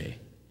Saul say?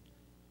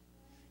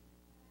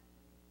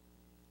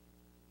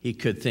 He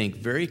could think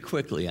very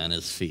quickly on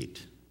his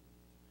feet.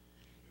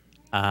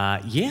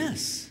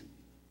 Yes,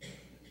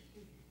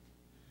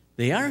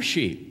 they are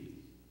sheep,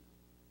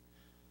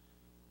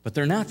 but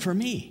they're not for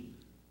me.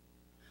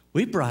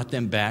 We brought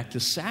them back to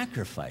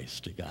sacrifice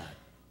to God.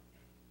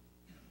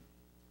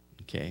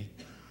 Okay?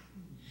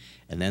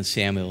 And then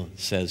Samuel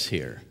says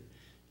here,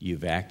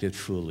 "You've acted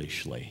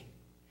foolishly.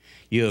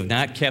 You have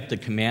not kept the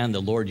command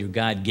the Lord your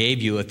God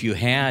gave you. If you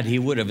had, he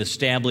would have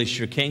established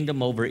your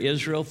kingdom over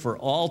Israel for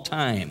all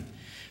time.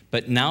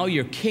 But now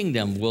your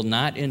kingdom will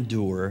not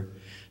endure.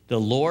 The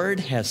Lord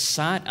has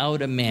sought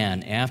out a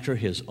man after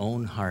his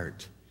own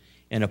heart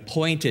and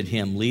appointed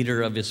him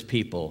leader of his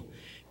people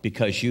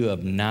because you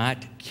have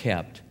not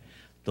kept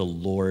the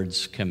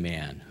Lord's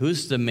command."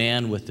 Who's the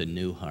man with the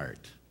new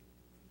heart?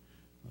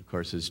 Of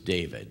course, it's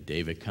David.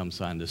 David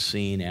comes on the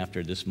scene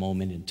after this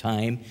moment in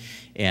time,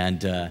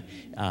 and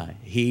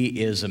he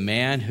is a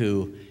man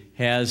who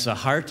has a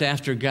heart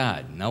after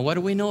God. Now, what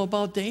do we know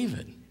about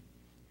David?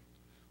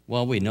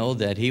 Well, we know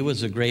that he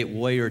was a great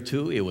warrior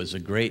too. He was a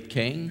great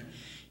king.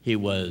 He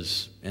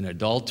was an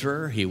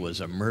adulterer. He was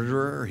a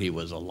murderer. He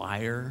was a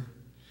liar.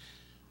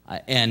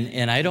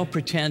 And I don't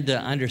pretend to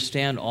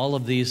understand all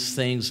of these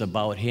things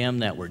about him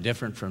that were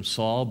different from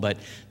Saul, but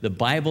the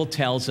Bible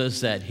tells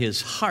us that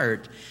his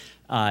heart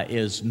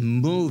is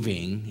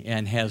moving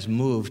and has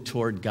moved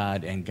toward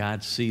God, and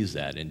God sees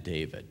that in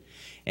David.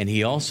 And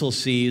he also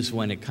sees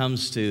when it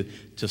comes to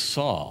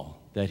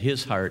Saul that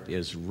his heart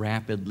is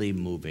rapidly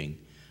moving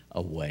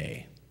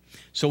away.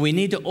 So we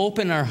need to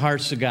open our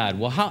hearts to God.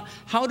 Well,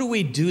 how do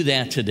we do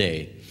that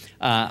today?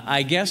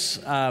 I guess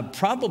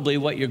probably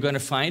what you're going to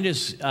find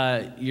is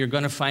you're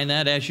going to find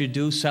that as you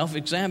do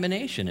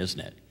self-examination, isn't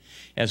it?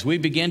 As we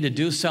begin to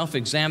do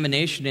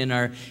self-examination in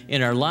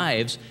our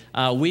lives,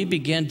 we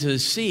begin to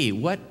see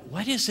what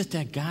is it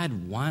that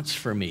God wants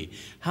for me?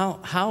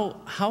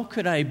 How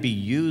could I be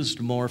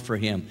used more for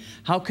Him?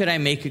 How could I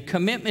make a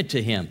commitment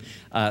to Him?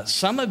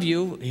 Some of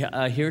you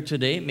here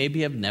today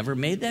maybe have never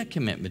made that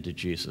commitment to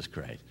Jesus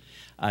Christ.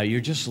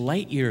 You're just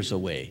light years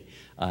away,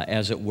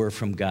 as it were,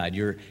 from God.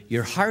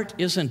 Your heart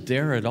isn't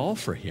there at all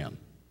for Him.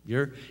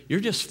 You're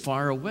just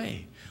far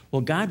away.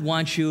 Well, God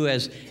wants you,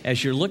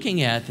 as you're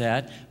looking at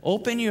that,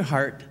 open your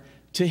heart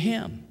to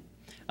Him.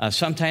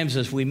 Sometimes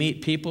as we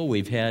meet people,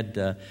 we've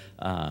had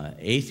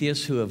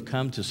atheists who have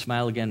come to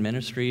Smile Again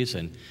Ministries,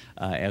 and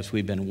as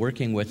we've been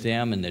working with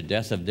them and the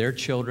death of their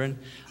children,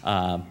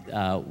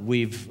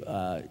 we've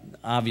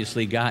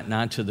obviously gotten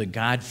onto the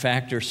God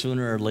factor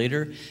sooner or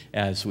later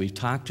as we've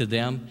talked to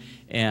them.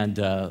 And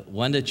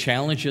one of the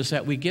challenges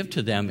that we give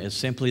to them is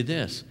simply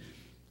this: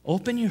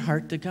 open your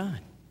heart to God.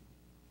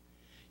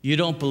 You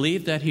don't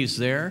believe that He's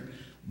there,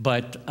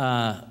 but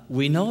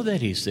we know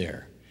that He's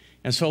there.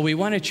 And so we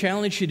want to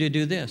challenge you to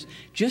do this.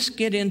 Just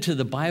get into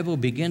the Bible,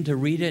 begin to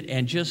read it,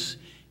 and just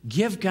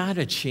give God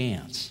a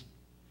chance.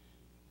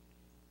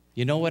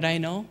 You know what I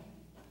know?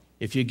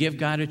 If you give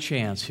God a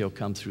chance, He'll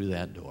come through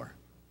that door.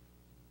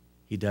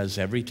 He does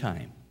every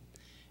time.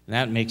 And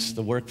that makes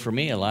the work for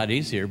me a lot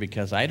easier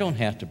because I don't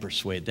have to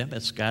persuade them.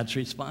 It's God's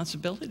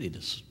responsibility to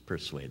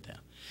persuade them.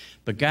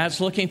 But God's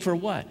looking for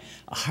what?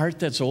 A heart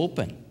that's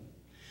open.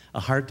 A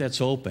heart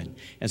that's open.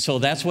 And so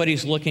that's what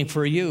He's looking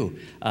for you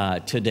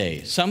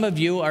today. Some of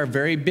you are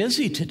very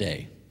busy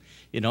today.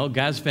 You know,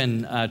 God's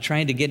been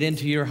trying to get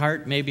into your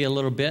heart maybe a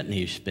little bit, and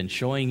He's been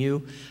showing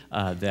you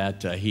that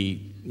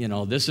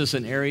this is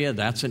an area,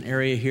 that's an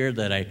area here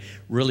that I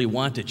really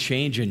want to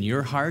change in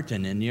your heart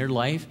and in your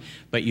life,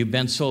 but you've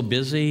been so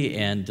busy,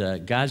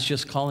 and God's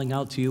just calling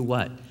out to you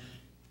what?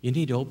 You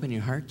need to open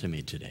your heart to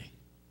me today.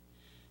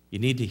 You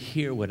need to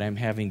hear what I'm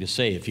having to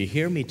say. If you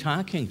hear me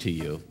talking to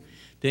you,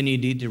 then you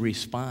need to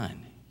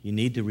respond. You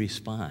need to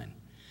respond.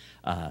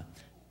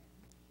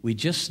 We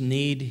just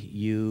need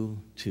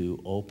you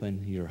to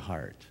open your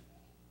heart.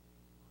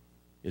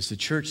 Is the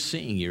church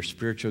seeing your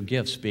spiritual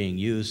gifts being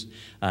used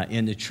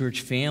in the church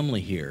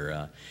family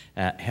here?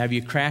 Have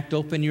you cracked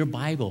open your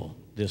Bible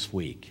this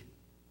week?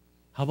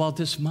 How about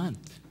this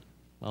month?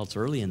 Well, it's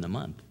early in the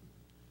month.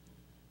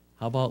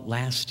 How about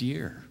last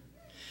year?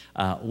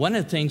 One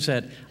of the things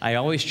that I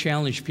always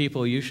challenge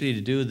people usually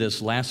to do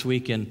this last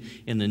week in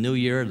the new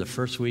year, the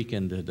first week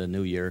into the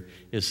new year,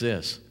 is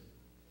this.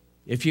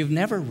 If you've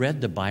never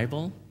read the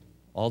Bible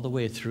all the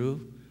way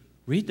through,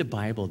 read the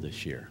Bible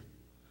this year,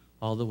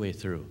 all the way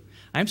through.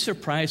 I'm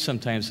surprised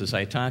sometimes as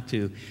I talk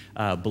to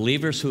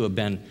believers who have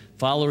been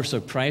followers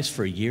of Christ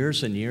for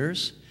years and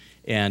years,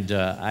 and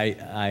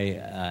I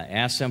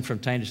ask them from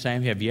time to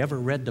time, have you ever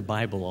read the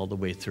Bible all the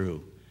way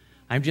through?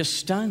 I'm just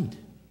stunned.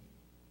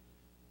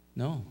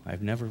 No,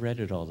 I've never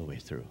read it all the way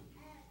through.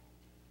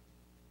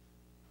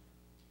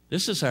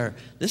 This is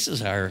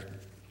our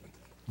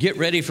get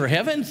ready for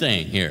heaven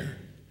thing here.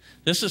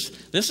 This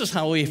is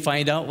how we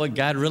find out what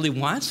God really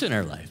wants in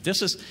our life.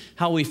 This is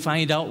how we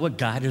find out what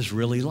God is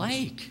really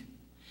like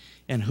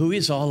and who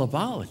He's all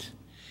about.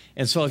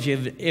 And so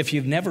if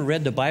you've never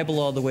read the Bible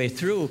all the way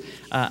through,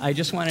 I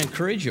just want to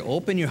encourage you,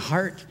 open your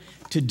heart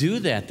to do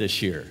that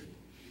this year.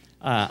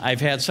 I've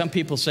had some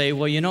people say,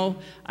 well,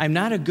 I'm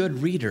not a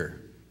good reader.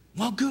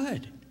 Well,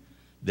 good.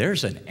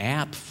 There's an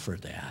app for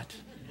that.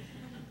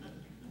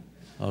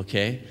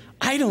 Okay?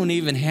 I don't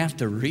even have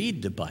to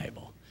read the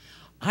Bible.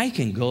 I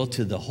can go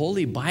to the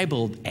Holy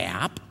Bible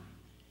app,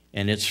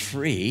 and it's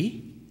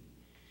free,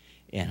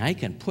 and I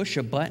can push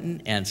a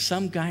button, and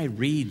some guy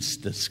reads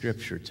the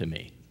scripture to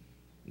me.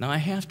 Now, I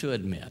have to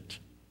admit,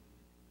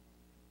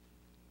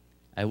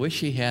 I wish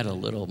he had a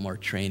little more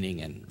training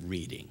in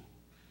reading,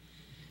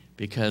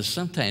 because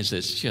sometimes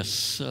it's just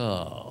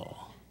so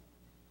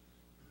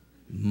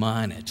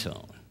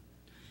monotone.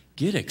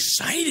 Get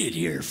excited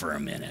here for a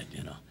minute,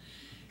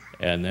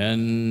 And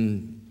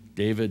then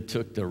David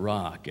took the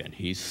rock and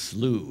he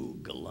slew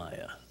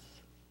Goliath.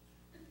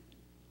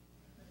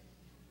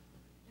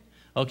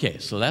 Okay,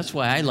 so that's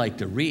why I like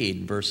to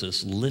read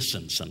versus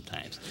listen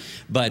sometimes.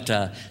 But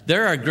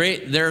there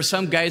are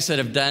some guys that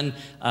have done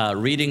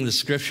reading the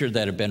scripture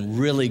that have been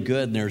really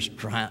good, and there's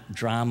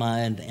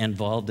drama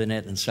involved in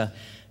it and stuff.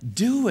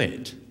 Do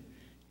it.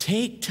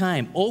 Take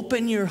time.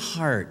 Open your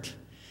heart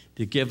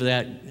to give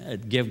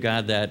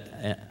God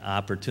that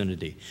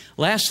opportunity.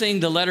 Last thing,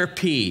 the letter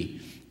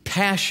P,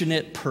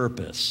 passionate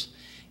purpose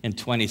in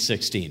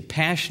 2016.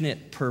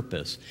 Passionate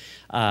purpose.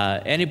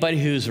 Anybody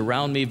who's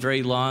around me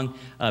very long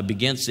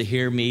begins to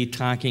hear me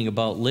talking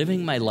about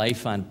living my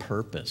life on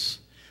purpose.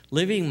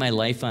 Living my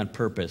life on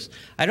purpose.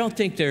 I don't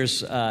think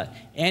there's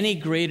any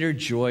greater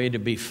joy to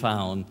be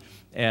found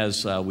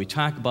as we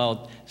talk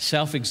about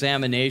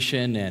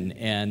self-examination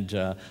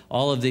and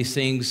all of these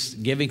things,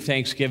 giving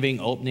thanksgiving,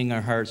 opening our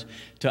hearts,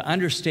 to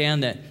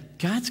understand that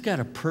God's got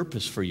a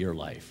purpose for your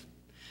life,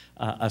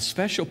 a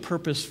special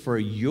purpose for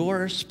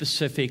your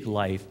specific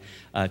life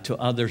to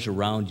others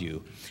around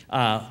you.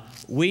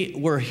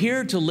 We're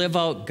here to live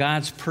out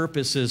God's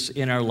purposes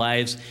in our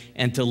lives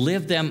and to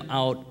live them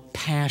out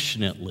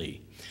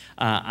passionately.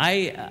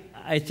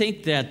 I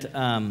think that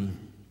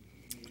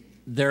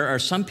there are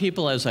some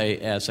people, as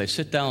I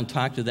sit down and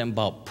talk to them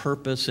about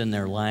purpose in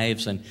their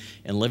lives and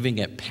living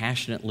it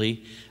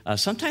passionately,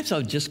 sometimes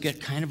I'll just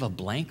get kind of a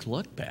blank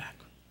look back.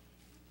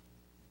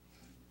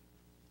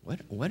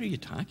 What are you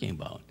talking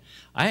about?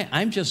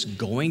 I'm just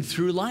going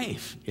through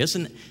life.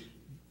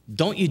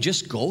 Don't you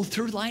just go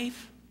through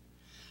life?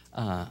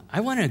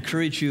 I want to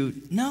encourage you,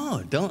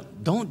 no,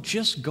 don't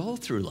just go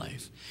through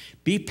life.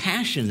 Be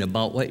passionate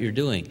about what you're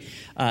doing.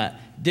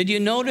 Did you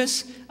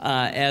notice,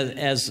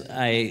 as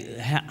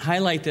I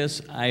highlight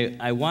this,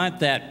 I want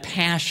that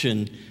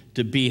passion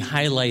to be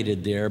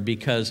highlighted there,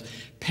 because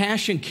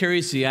passion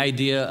carries the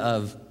idea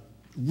of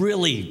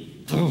really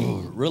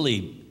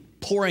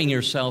pouring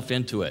yourself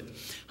into it.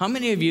 How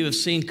many of you have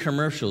seen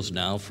commercials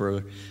now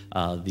for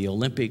the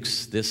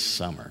Olympics this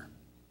summer?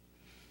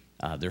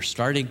 They're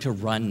starting to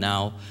run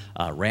now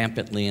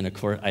rampantly, and of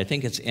course, I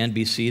think it's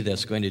NBC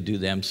that's going to do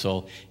them.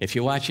 So if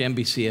you watch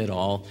NBC at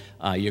all,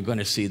 you're going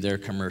to see their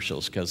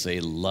commercials because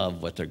they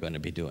love what they're going to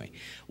be doing.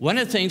 One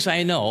of the things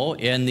I know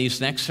in these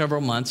next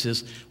several months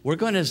is we're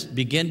going to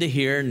begin to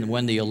hear, and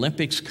when the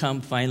Olympics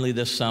come finally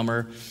this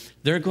summer,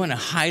 they're going to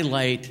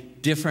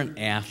highlight different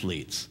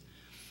athletes.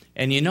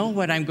 And you know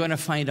what I'm going to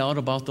find out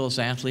about those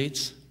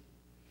athletes?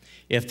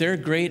 If they're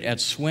great at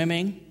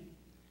swimming,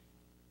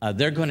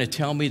 they're going to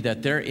tell me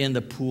that they're in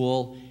the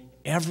pool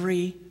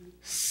every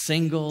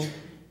single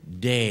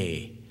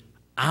day,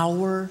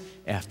 hour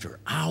after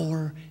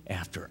hour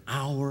after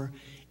hour.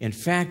 In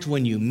fact,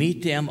 when you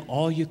meet them,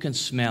 all you can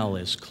smell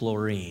is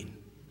chlorine.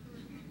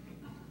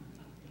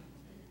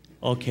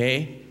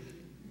 Okay?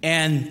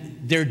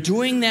 And they're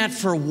doing that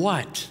for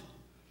what?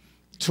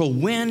 To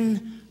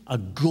win a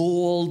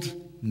gold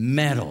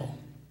medal.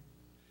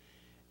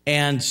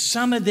 And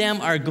some of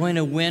them are going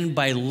to win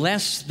by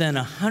less than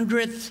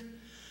 100th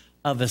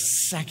of a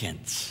second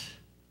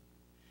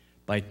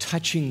by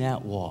touching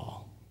that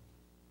wall.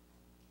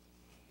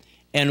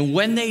 And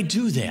when they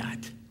do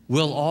that,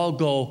 we'll all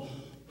go,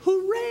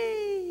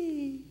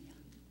 hooray!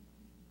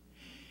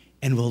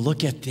 And we'll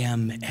look at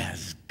them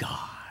as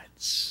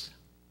gods.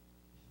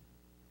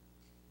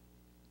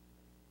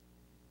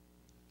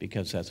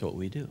 Because that's what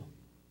we do.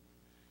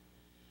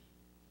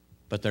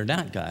 But they're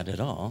not God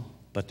at all,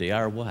 but they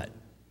are what?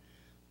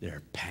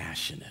 They're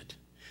passionate.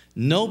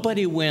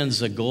 Nobody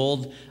wins a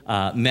gold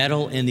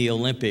medal in the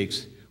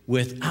Olympics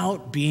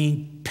without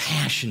being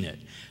passionate.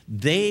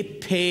 They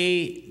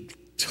pay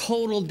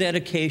total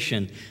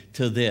dedication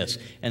to this.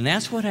 And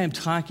that's what I'm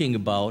talking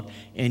about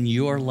in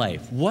your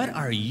life. What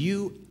are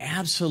you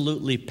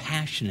absolutely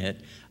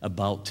passionate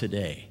about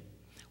today?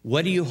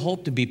 What do you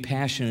hope to be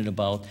passionate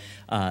about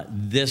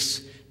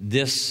this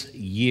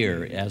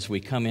year as we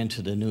come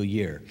into the new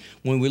year?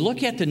 When we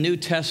look at the New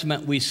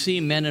Testament, we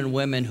see men and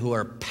women who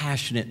are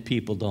passionate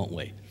people, don't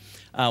we?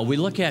 We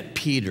look at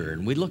Peter,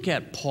 and we look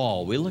at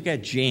Paul, we look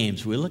at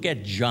James, we look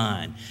at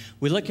John,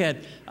 we look at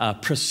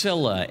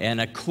Priscilla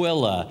and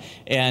Aquila,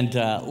 and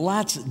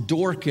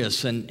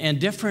Dorcas, and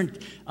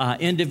different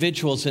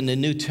individuals in the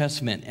New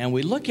Testament. And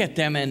we look at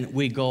them and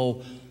we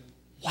go,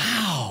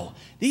 wow,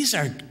 these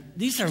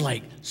are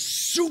like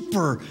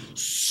super.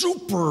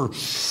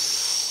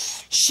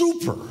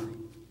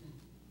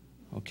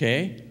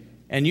 Okay?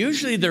 And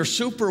usually they're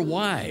super.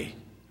 Why?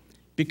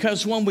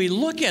 Because when we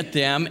look at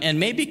them and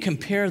maybe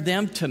compare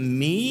them to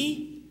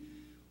me,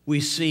 we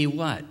see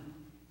what?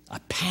 A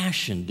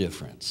passion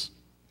difference.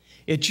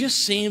 It just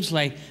seems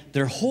like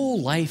their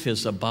whole life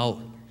is about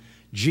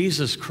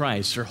Jesus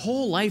Christ. Their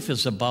whole life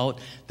is about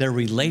their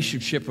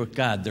relationship with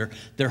God.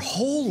 Their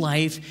whole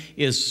life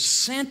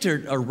is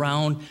centered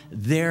around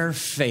their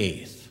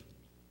faith.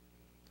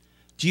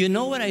 Do you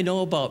know what I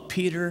know about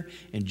Peter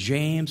and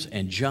James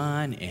and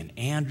John and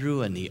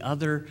Andrew and the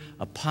other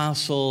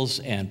apostles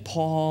and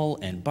Paul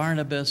and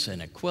Barnabas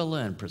and Aquila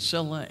and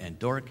Priscilla and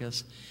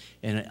Dorcas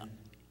and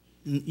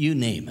you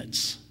name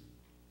it,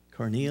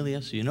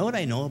 Cornelius? You know what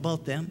I know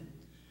about them?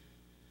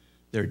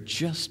 They're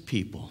just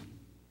people.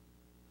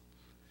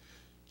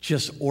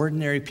 Just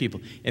ordinary people.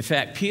 In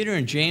fact, Peter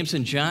and James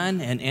and John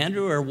and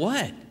Andrew are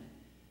what?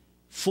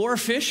 4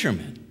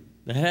 fishermen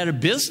that had a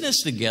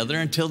business together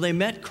until they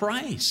met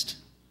Christ.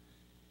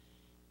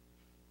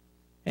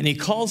 And he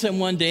calls them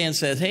one day and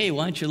says, hey,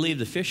 why don't you leave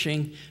the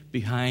fishing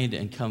behind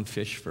and come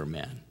fish for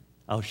men?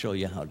 I'll show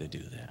you how to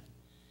do that.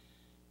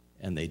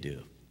 And they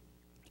do.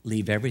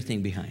 Leave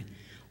everything behind.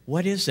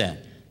 What is that?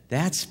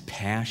 That's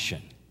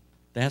passion.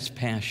 That's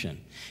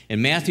passion.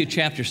 In Matthew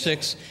chapter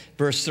 6,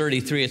 verse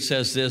 33, it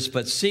says this,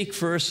 but seek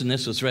first, and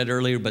this was read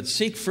earlier, but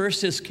seek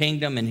first his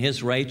kingdom and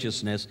his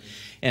righteousness,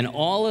 and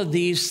all of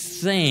these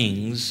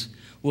things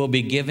will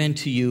be given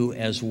to you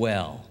as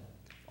well.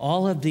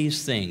 All of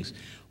these things.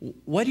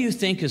 What do you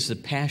think is the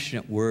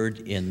passionate word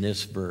in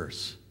this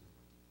verse?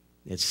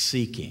 It's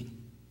seeking.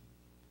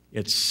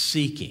 It's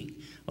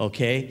seeking,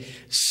 okay?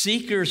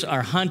 Seekers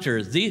are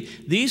hunters.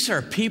 These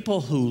are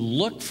people who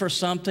look for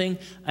something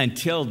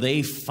until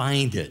they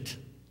find it,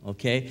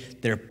 okay?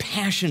 They're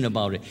passionate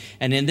about it.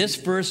 And in this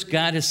verse,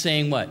 God is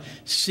saying what?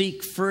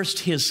 Seek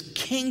first his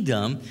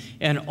kingdom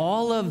and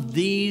all of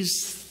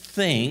these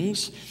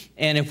things.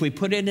 And if we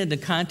put it into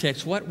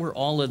context, what were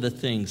all of the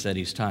things that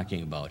he's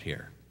talking about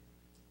here?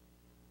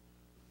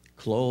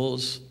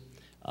 Clothes,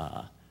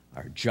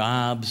 our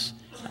jobs,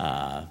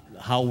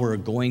 how we're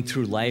going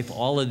through life,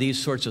 all of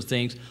these sorts of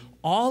things.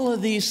 All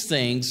of these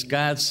things,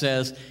 God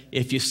says,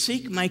 if you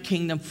seek my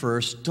kingdom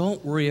first,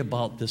 don't worry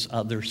about this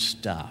other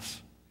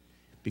stuff.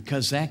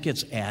 because that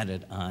gets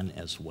added on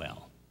as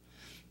well.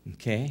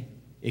 Okay?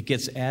 It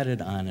gets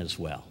added on as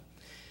well.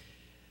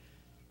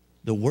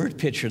 The word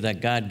picture that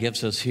God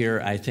gives us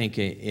here, I think,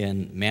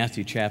 in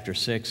Matthew chapter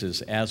 6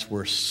 is as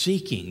we're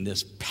seeking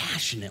this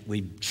passionate,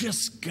 we've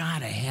just got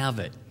to have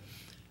it.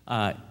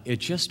 It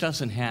just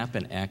doesn't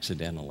happen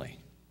accidentally.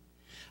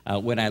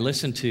 When I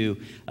listen to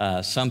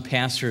some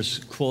pastors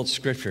quote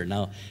Scripture,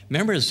 now,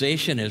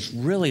 memorization is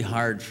really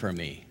hard for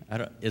me.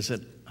 Is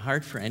it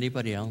hard for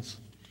anybody else?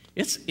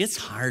 It's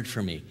hard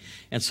for me.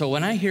 And so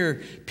when I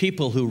hear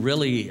people who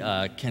really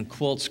can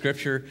quote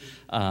Scripture,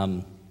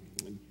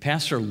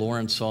 Pastor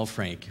Lawrence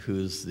Solfrank,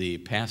 who's the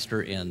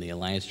pastor in the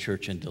Alliance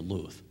Church in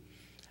Duluth,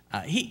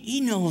 he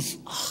knows,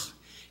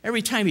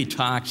 every time he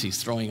talks,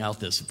 he's throwing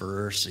out this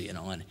verse,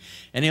 and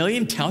he'll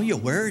even tell you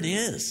where it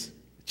is.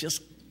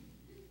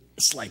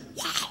 It's like,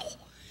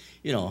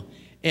 wow,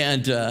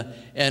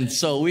 and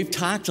so we've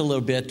talked a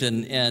little bit,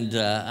 and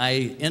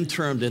I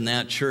interned in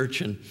that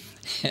church, and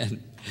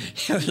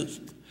it was,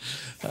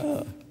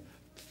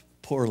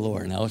 poor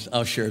Lauren.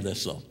 I'll share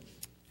this though.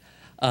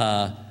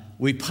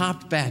 We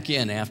popped back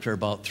in after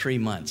about 3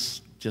 months,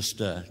 just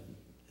to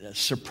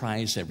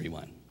surprise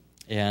everyone.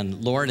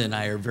 And Lauren and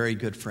I are very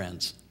good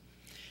friends.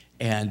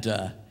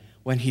 And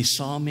when he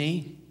saw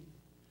me,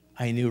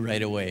 I knew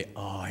right away,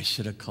 I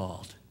should have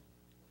called.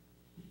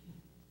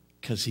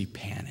 Because he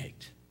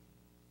panicked.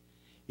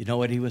 You know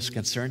what he was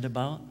concerned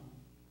about?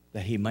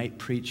 That he might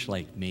preach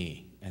like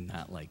me and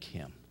not like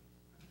him.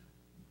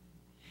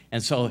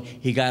 And so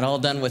he got all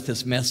done with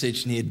his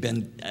message,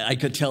 and I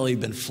could tell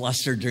he'd been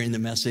flustered during the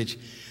message.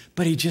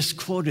 But he just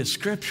quoted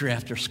Scripture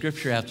after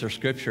Scripture after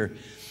Scripture.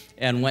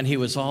 And when he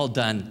was all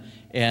done,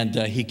 and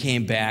he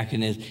came back,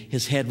 and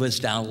his head was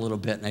down a little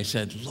bit, and I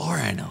said,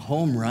 Lauren, a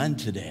home run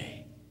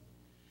today.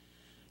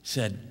 He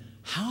said,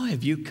 how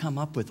have you come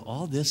up with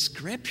all this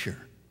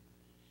Scripture?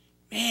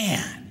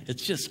 Man,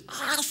 it's just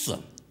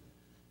awesome.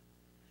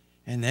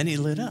 And then he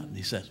lit up, and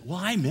he says, well,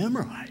 I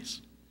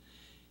memorize.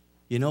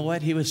 You know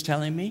what he was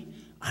telling me?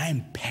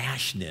 I'm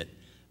passionate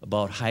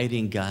about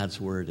hiding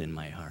God's word in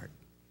my heart.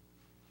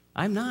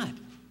 I'm not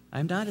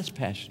as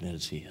passionate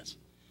as he is.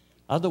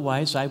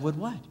 Otherwise, I would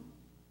what?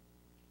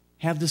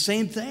 Have the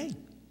same thing.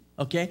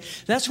 Okay?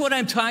 That's what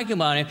I'm talking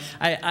about.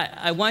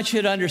 I want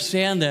you to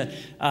understand that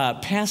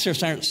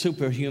pastors aren't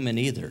superhuman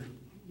either.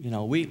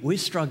 We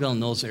struggle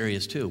in those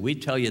areas too. We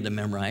tell you to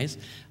memorize.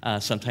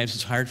 Sometimes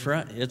it's hard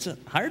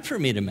for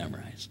me to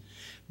memorize.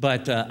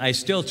 But I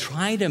still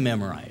try to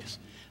memorize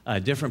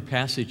different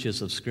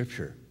passages of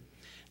Scripture.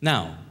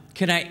 Now,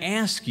 can I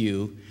ask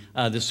you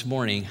this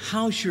morning,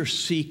 how's your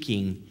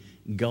seeking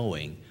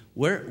going?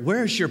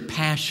 Where's your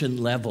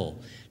passion level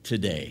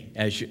today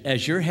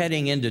as you're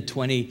heading into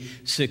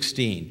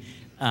 2016?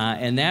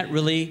 And that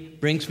really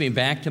brings me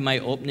back to my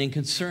opening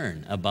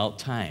concern about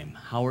time.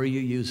 How are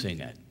you using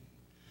it?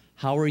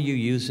 How are you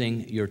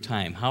using your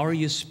time? How are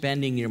you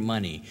spending your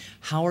money?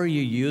 How are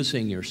you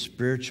using your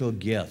spiritual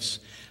gifts?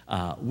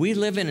 We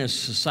live in a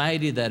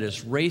society that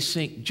is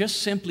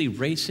just simply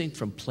racing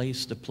from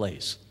place to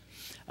place.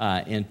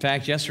 In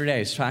fact, yesterday I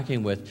was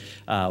talking with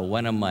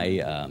one of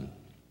my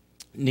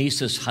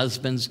niece's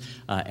husbands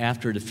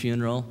after the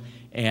funeral,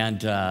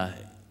 and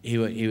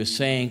he was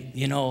saying,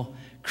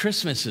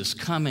 Christmas is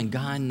come and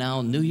gone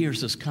now. New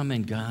Year's is come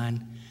and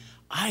gone.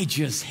 I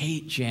just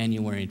hate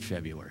January and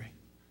February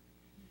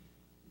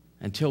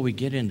until we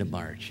get into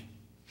March.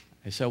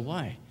 I said,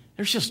 why?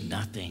 There's just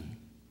nothing.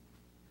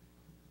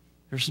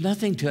 There's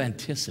nothing to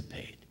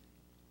anticipate.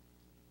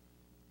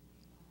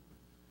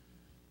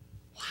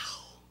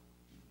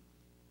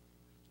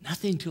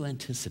 Nothing to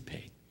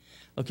anticipate.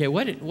 Okay,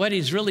 what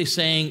he's really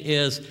saying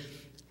is,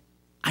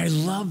 I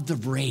love the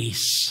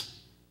race.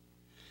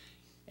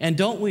 And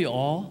don't we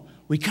all?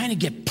 We kind of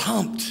get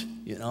pumped,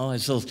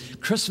 as those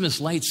Christmas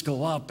lights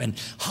go up and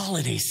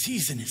holiday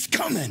season is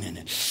coming.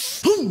 And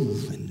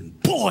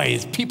boy,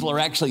 people are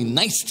actually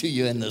nice to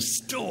you in the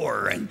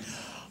store. And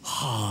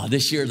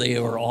this year they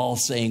were all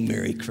saying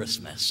Merry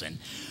Christmas. And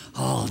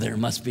there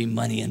must be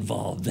money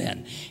involved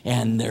then.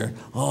 And they're,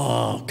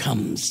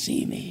 come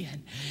see me.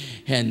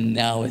 And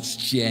now it's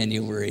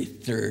January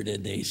 3rd,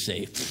 and they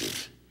say,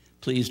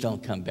 please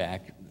don't come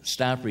back.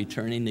 Stop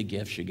returning the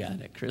gifts you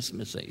got at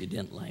Christmas that you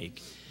didn't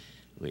like.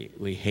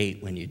 We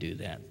hate when you do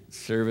that.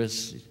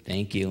 Service,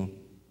 thank you.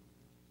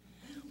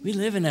 We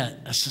live in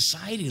a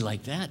society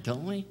like that,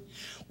 don't we?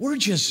 We're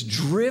just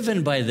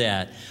driven by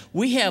that.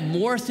 We have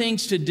more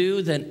things to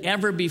do than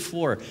ever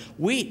before.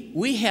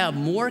 We have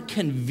more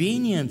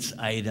convenience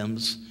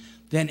items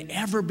than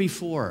ever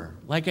before.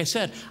 Like I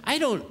said, I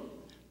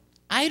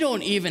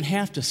don't even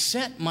have to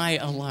set my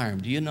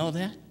alarm. Do you know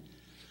that?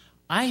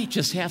 I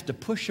just have to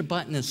push a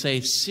button and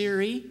say,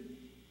 Siri,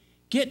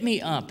 get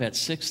me up at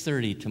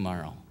 6:30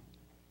 tomorrow.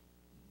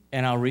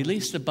 And I'll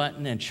release the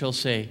button and she'll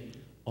say,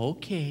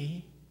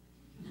 okay.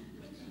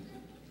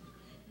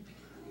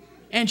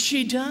 And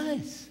she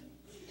does.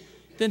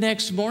 The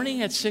next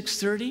morning at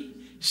 6:30,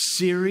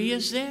 Siri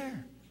is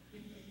there.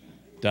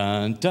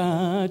 Dun,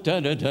 dun,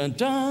 dun, dun, dun,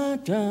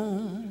 dun,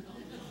 dun.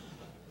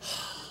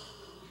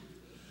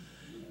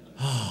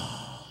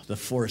 Oh, the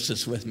force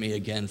is with me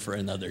again for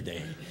another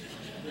day.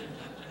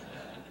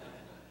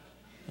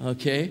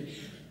 Okay?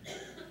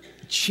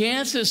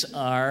 Chances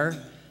are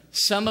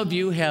some of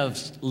you have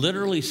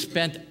literally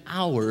spent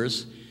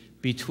hours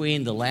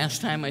between the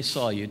last time I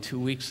saw you 2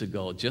 weeks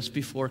ago, just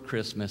before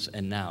Christmas,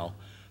 and now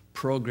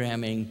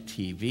programming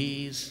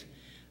TVs,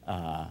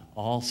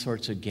 all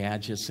sorts of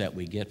gadgets that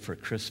we get for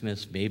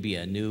Christmas, maybe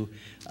a new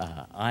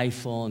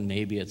iPhone,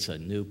 maybe it's a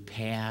new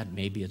pad,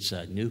 maybe it's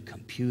a new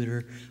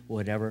computer,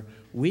 whatever.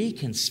 We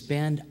can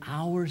spend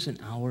hours and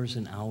hours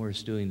and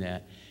hours doing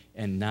that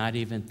and not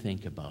even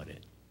think about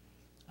it.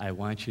 I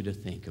want you to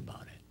think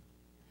about it.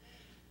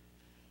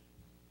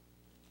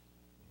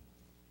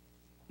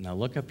 Now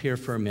look up here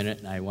for a minute,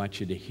 and I want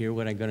you to hear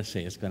what I'm going to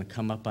say. It's going to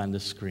come up on the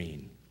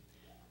screen.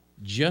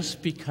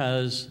 Just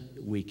because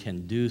we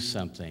can do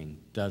something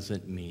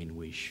doesn't mean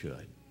we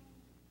should.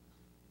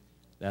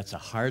 That's a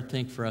hard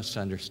thing for us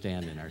to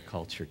understand in our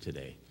culture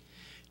today.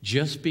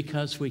 Just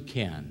because we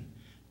can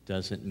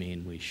doesn't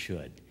mean we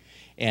should.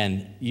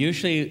 And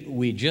usually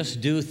we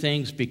just do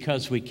things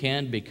because we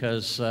can,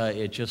 because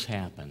it just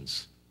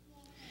happens.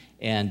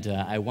 And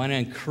I want to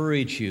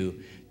encourage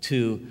you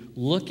to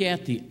look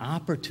at the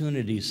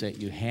opportunities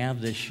that you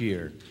have this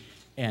year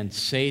and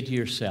say to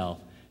yourself,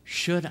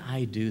 should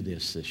I do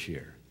this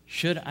year?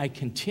 Should I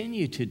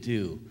continue to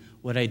do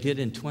what I did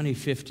in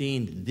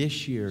 2015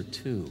 this year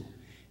too?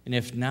 And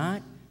if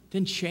not,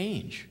 then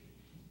change.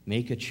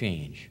 Make a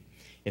change.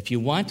 If you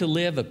want to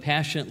live a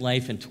passionate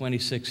life in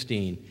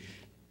 2016,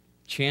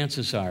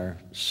 chances are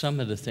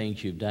some of the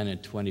things you've done in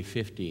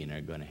 2015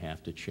 are going to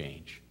have to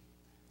change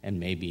and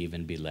maybe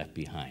even be left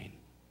behind.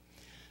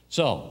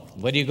 So,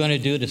 what are you going to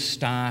do to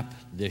stop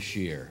this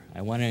year?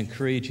 I want to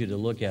encourage you to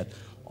look at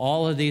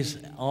all of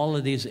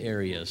these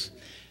areas.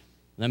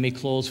 Let me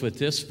close with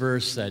this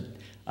verse that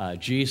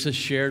Jesus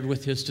shared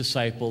with his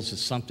disciples.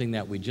 It's something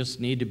that we just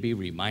need to be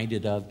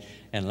reminded of,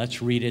 and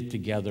let's read it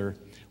together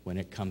when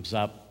it comes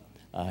up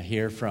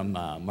here from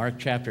Mark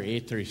chapter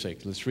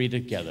 8:36. Let's read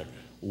it together.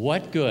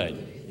 What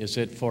good is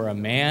it for a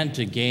man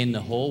to gain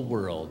the whole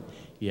world,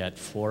 yet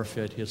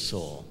forfeit his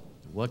soul?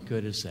 What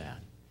good is that?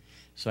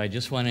 So I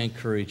just want to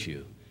encourage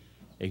you.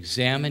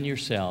 Examine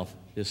yourself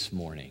this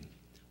morning.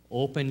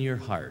 Open your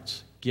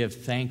hearts. Give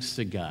thanks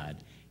to God.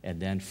 And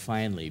then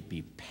finally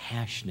be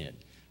passionate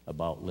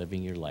about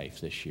living your life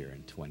this year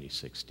in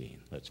 2016.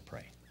 Let's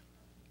pray.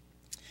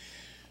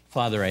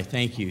 Father, I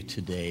thank you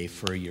today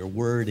for your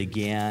word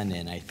again,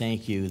 and I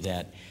thank you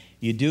that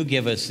you do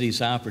give us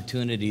these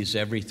opportunities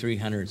every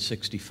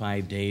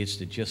 365 days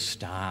to just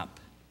stop,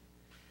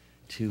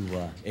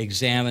 to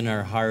examine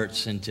our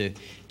hearts, and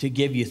to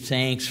give you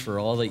thanks for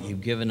all that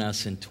you've given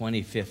us in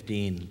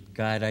 2015.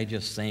 God, I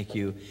just thank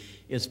you.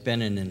 It's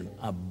been an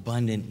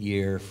abundant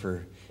year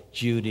for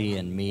Judy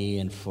and me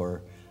and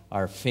for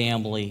our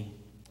family,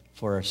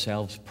 for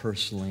ourselves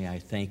personally. I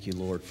thank you,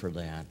 Lord, for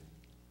that.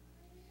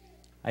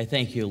 I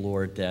thank you,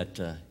 Lord,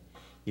 that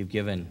you've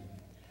given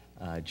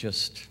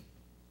just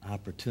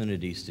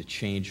opportunities to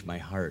change my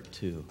heart,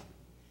 too.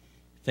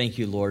 Thank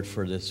you, Lord,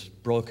 for this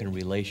broken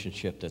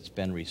relationship that's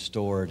been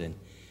restored,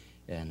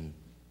 and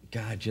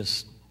God,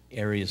 just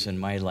areas in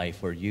my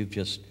life where you've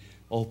just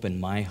opened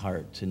my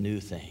heart to new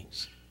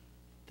things.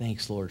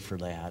 Thanks, Lord, for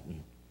that.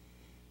 And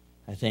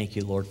I thank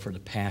you, Lord, for the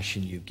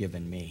passion you've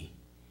given me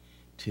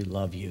to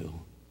love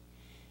you.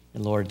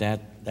 And Lord,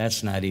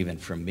 that's not even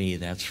from me,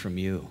 that's from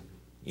you.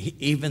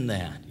 Even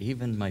that,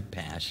 even my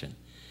passion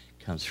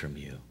comes from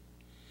you.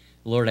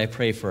 Lord, I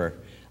pray for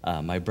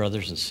my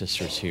brothers and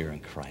sisters here in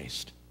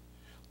Christ.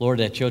 Lord,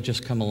 that you'll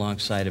just come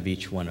alongside of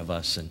each one of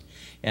us.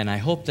 And I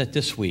hope that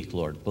this week,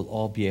 Lord, we'll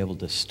all be able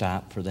to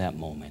stop for that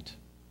moment,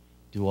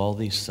 do all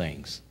these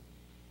things.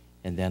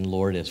 And then,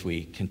 Lord, as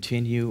we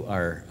continue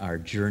our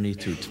journey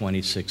through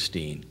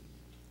 2016,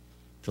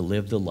 to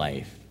live the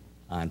life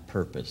on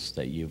purpose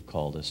that you've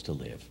called us to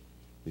live.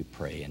 We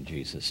pray in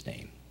Jesus'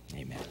 name.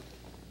 Amen.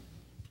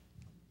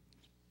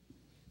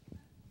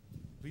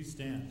 Please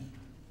stand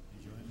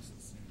and join us in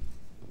singing.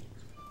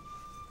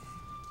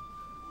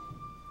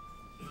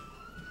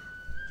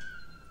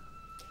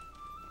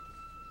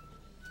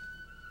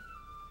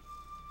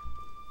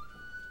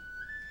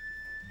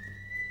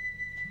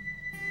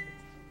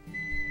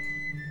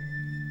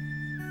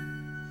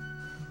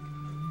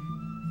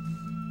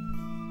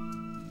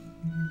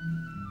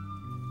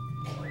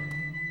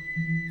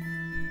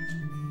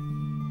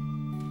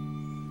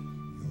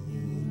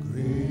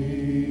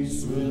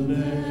 Grace will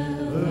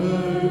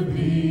never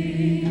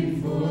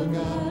be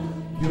forgot.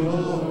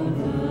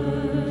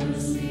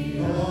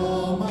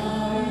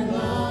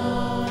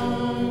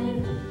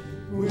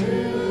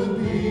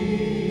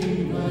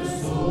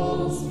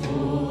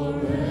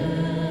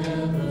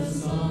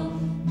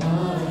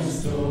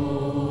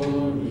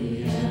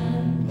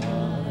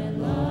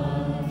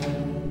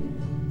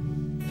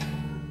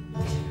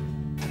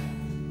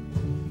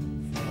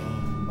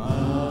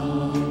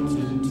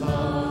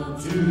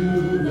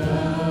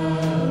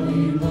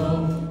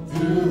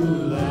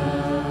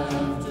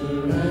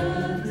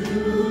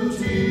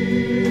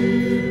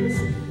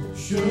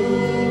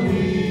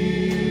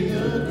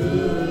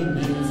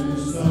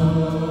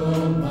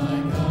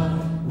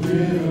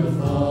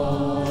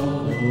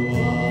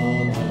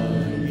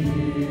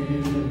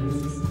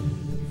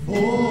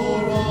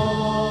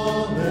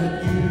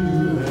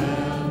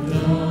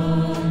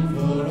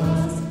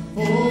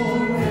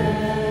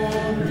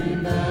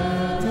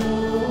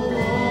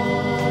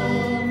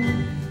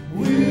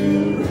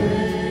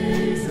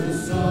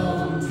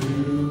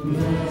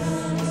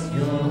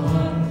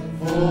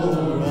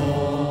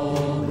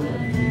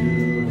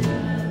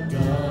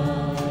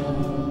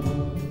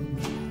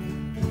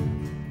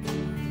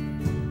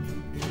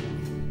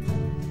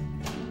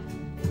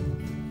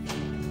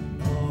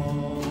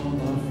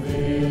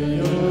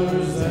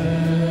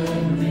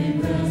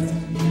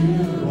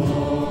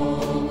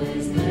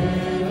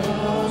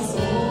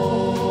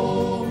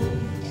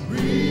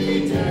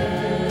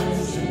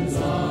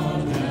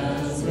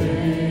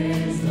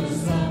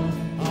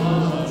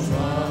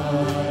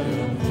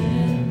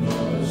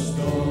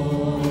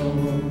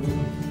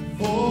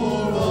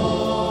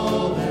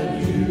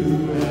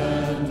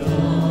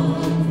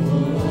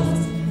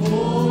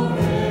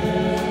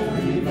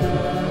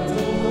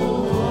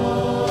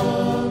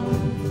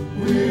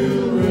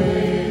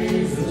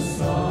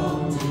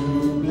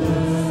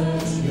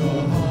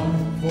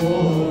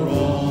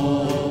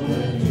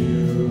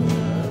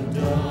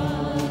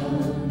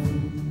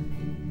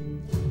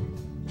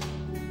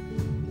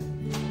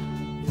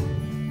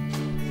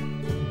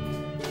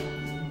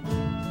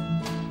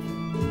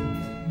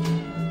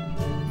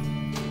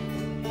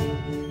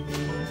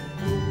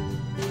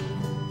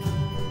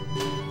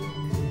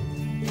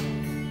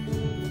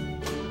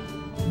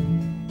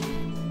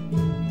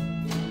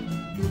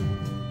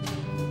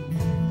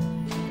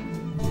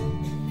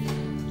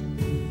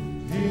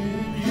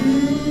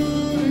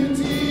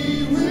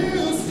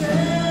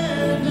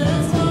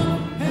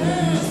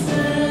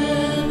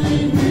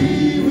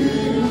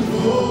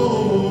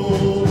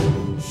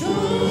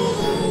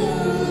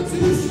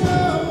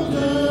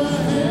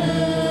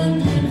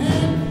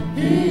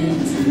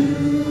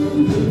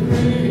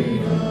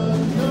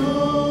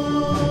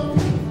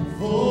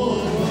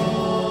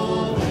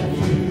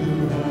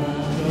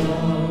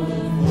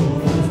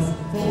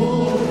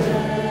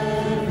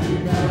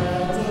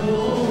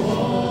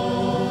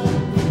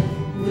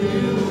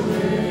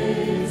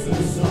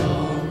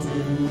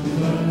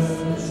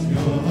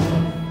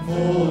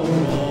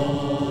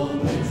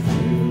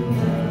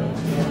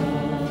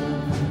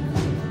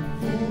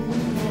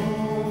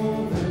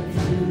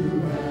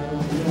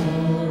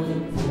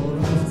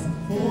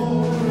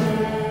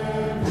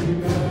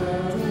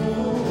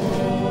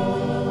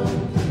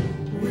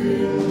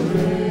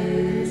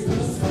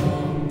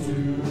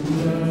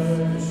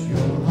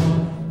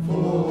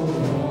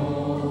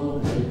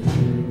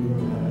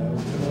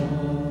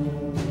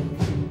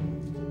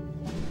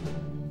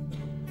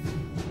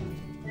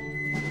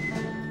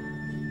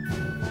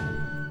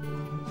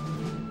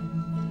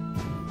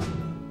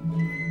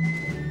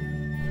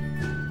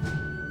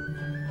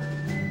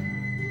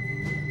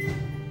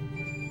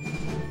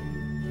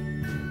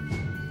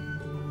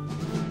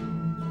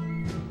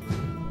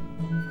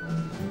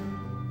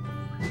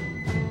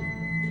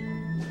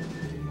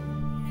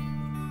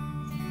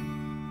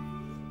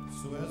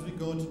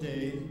 go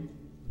today,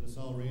 let us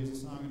all raise a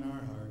song in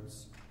our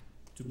hearts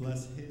to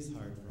bless his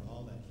heart for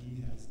all that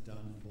he has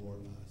done for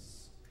us.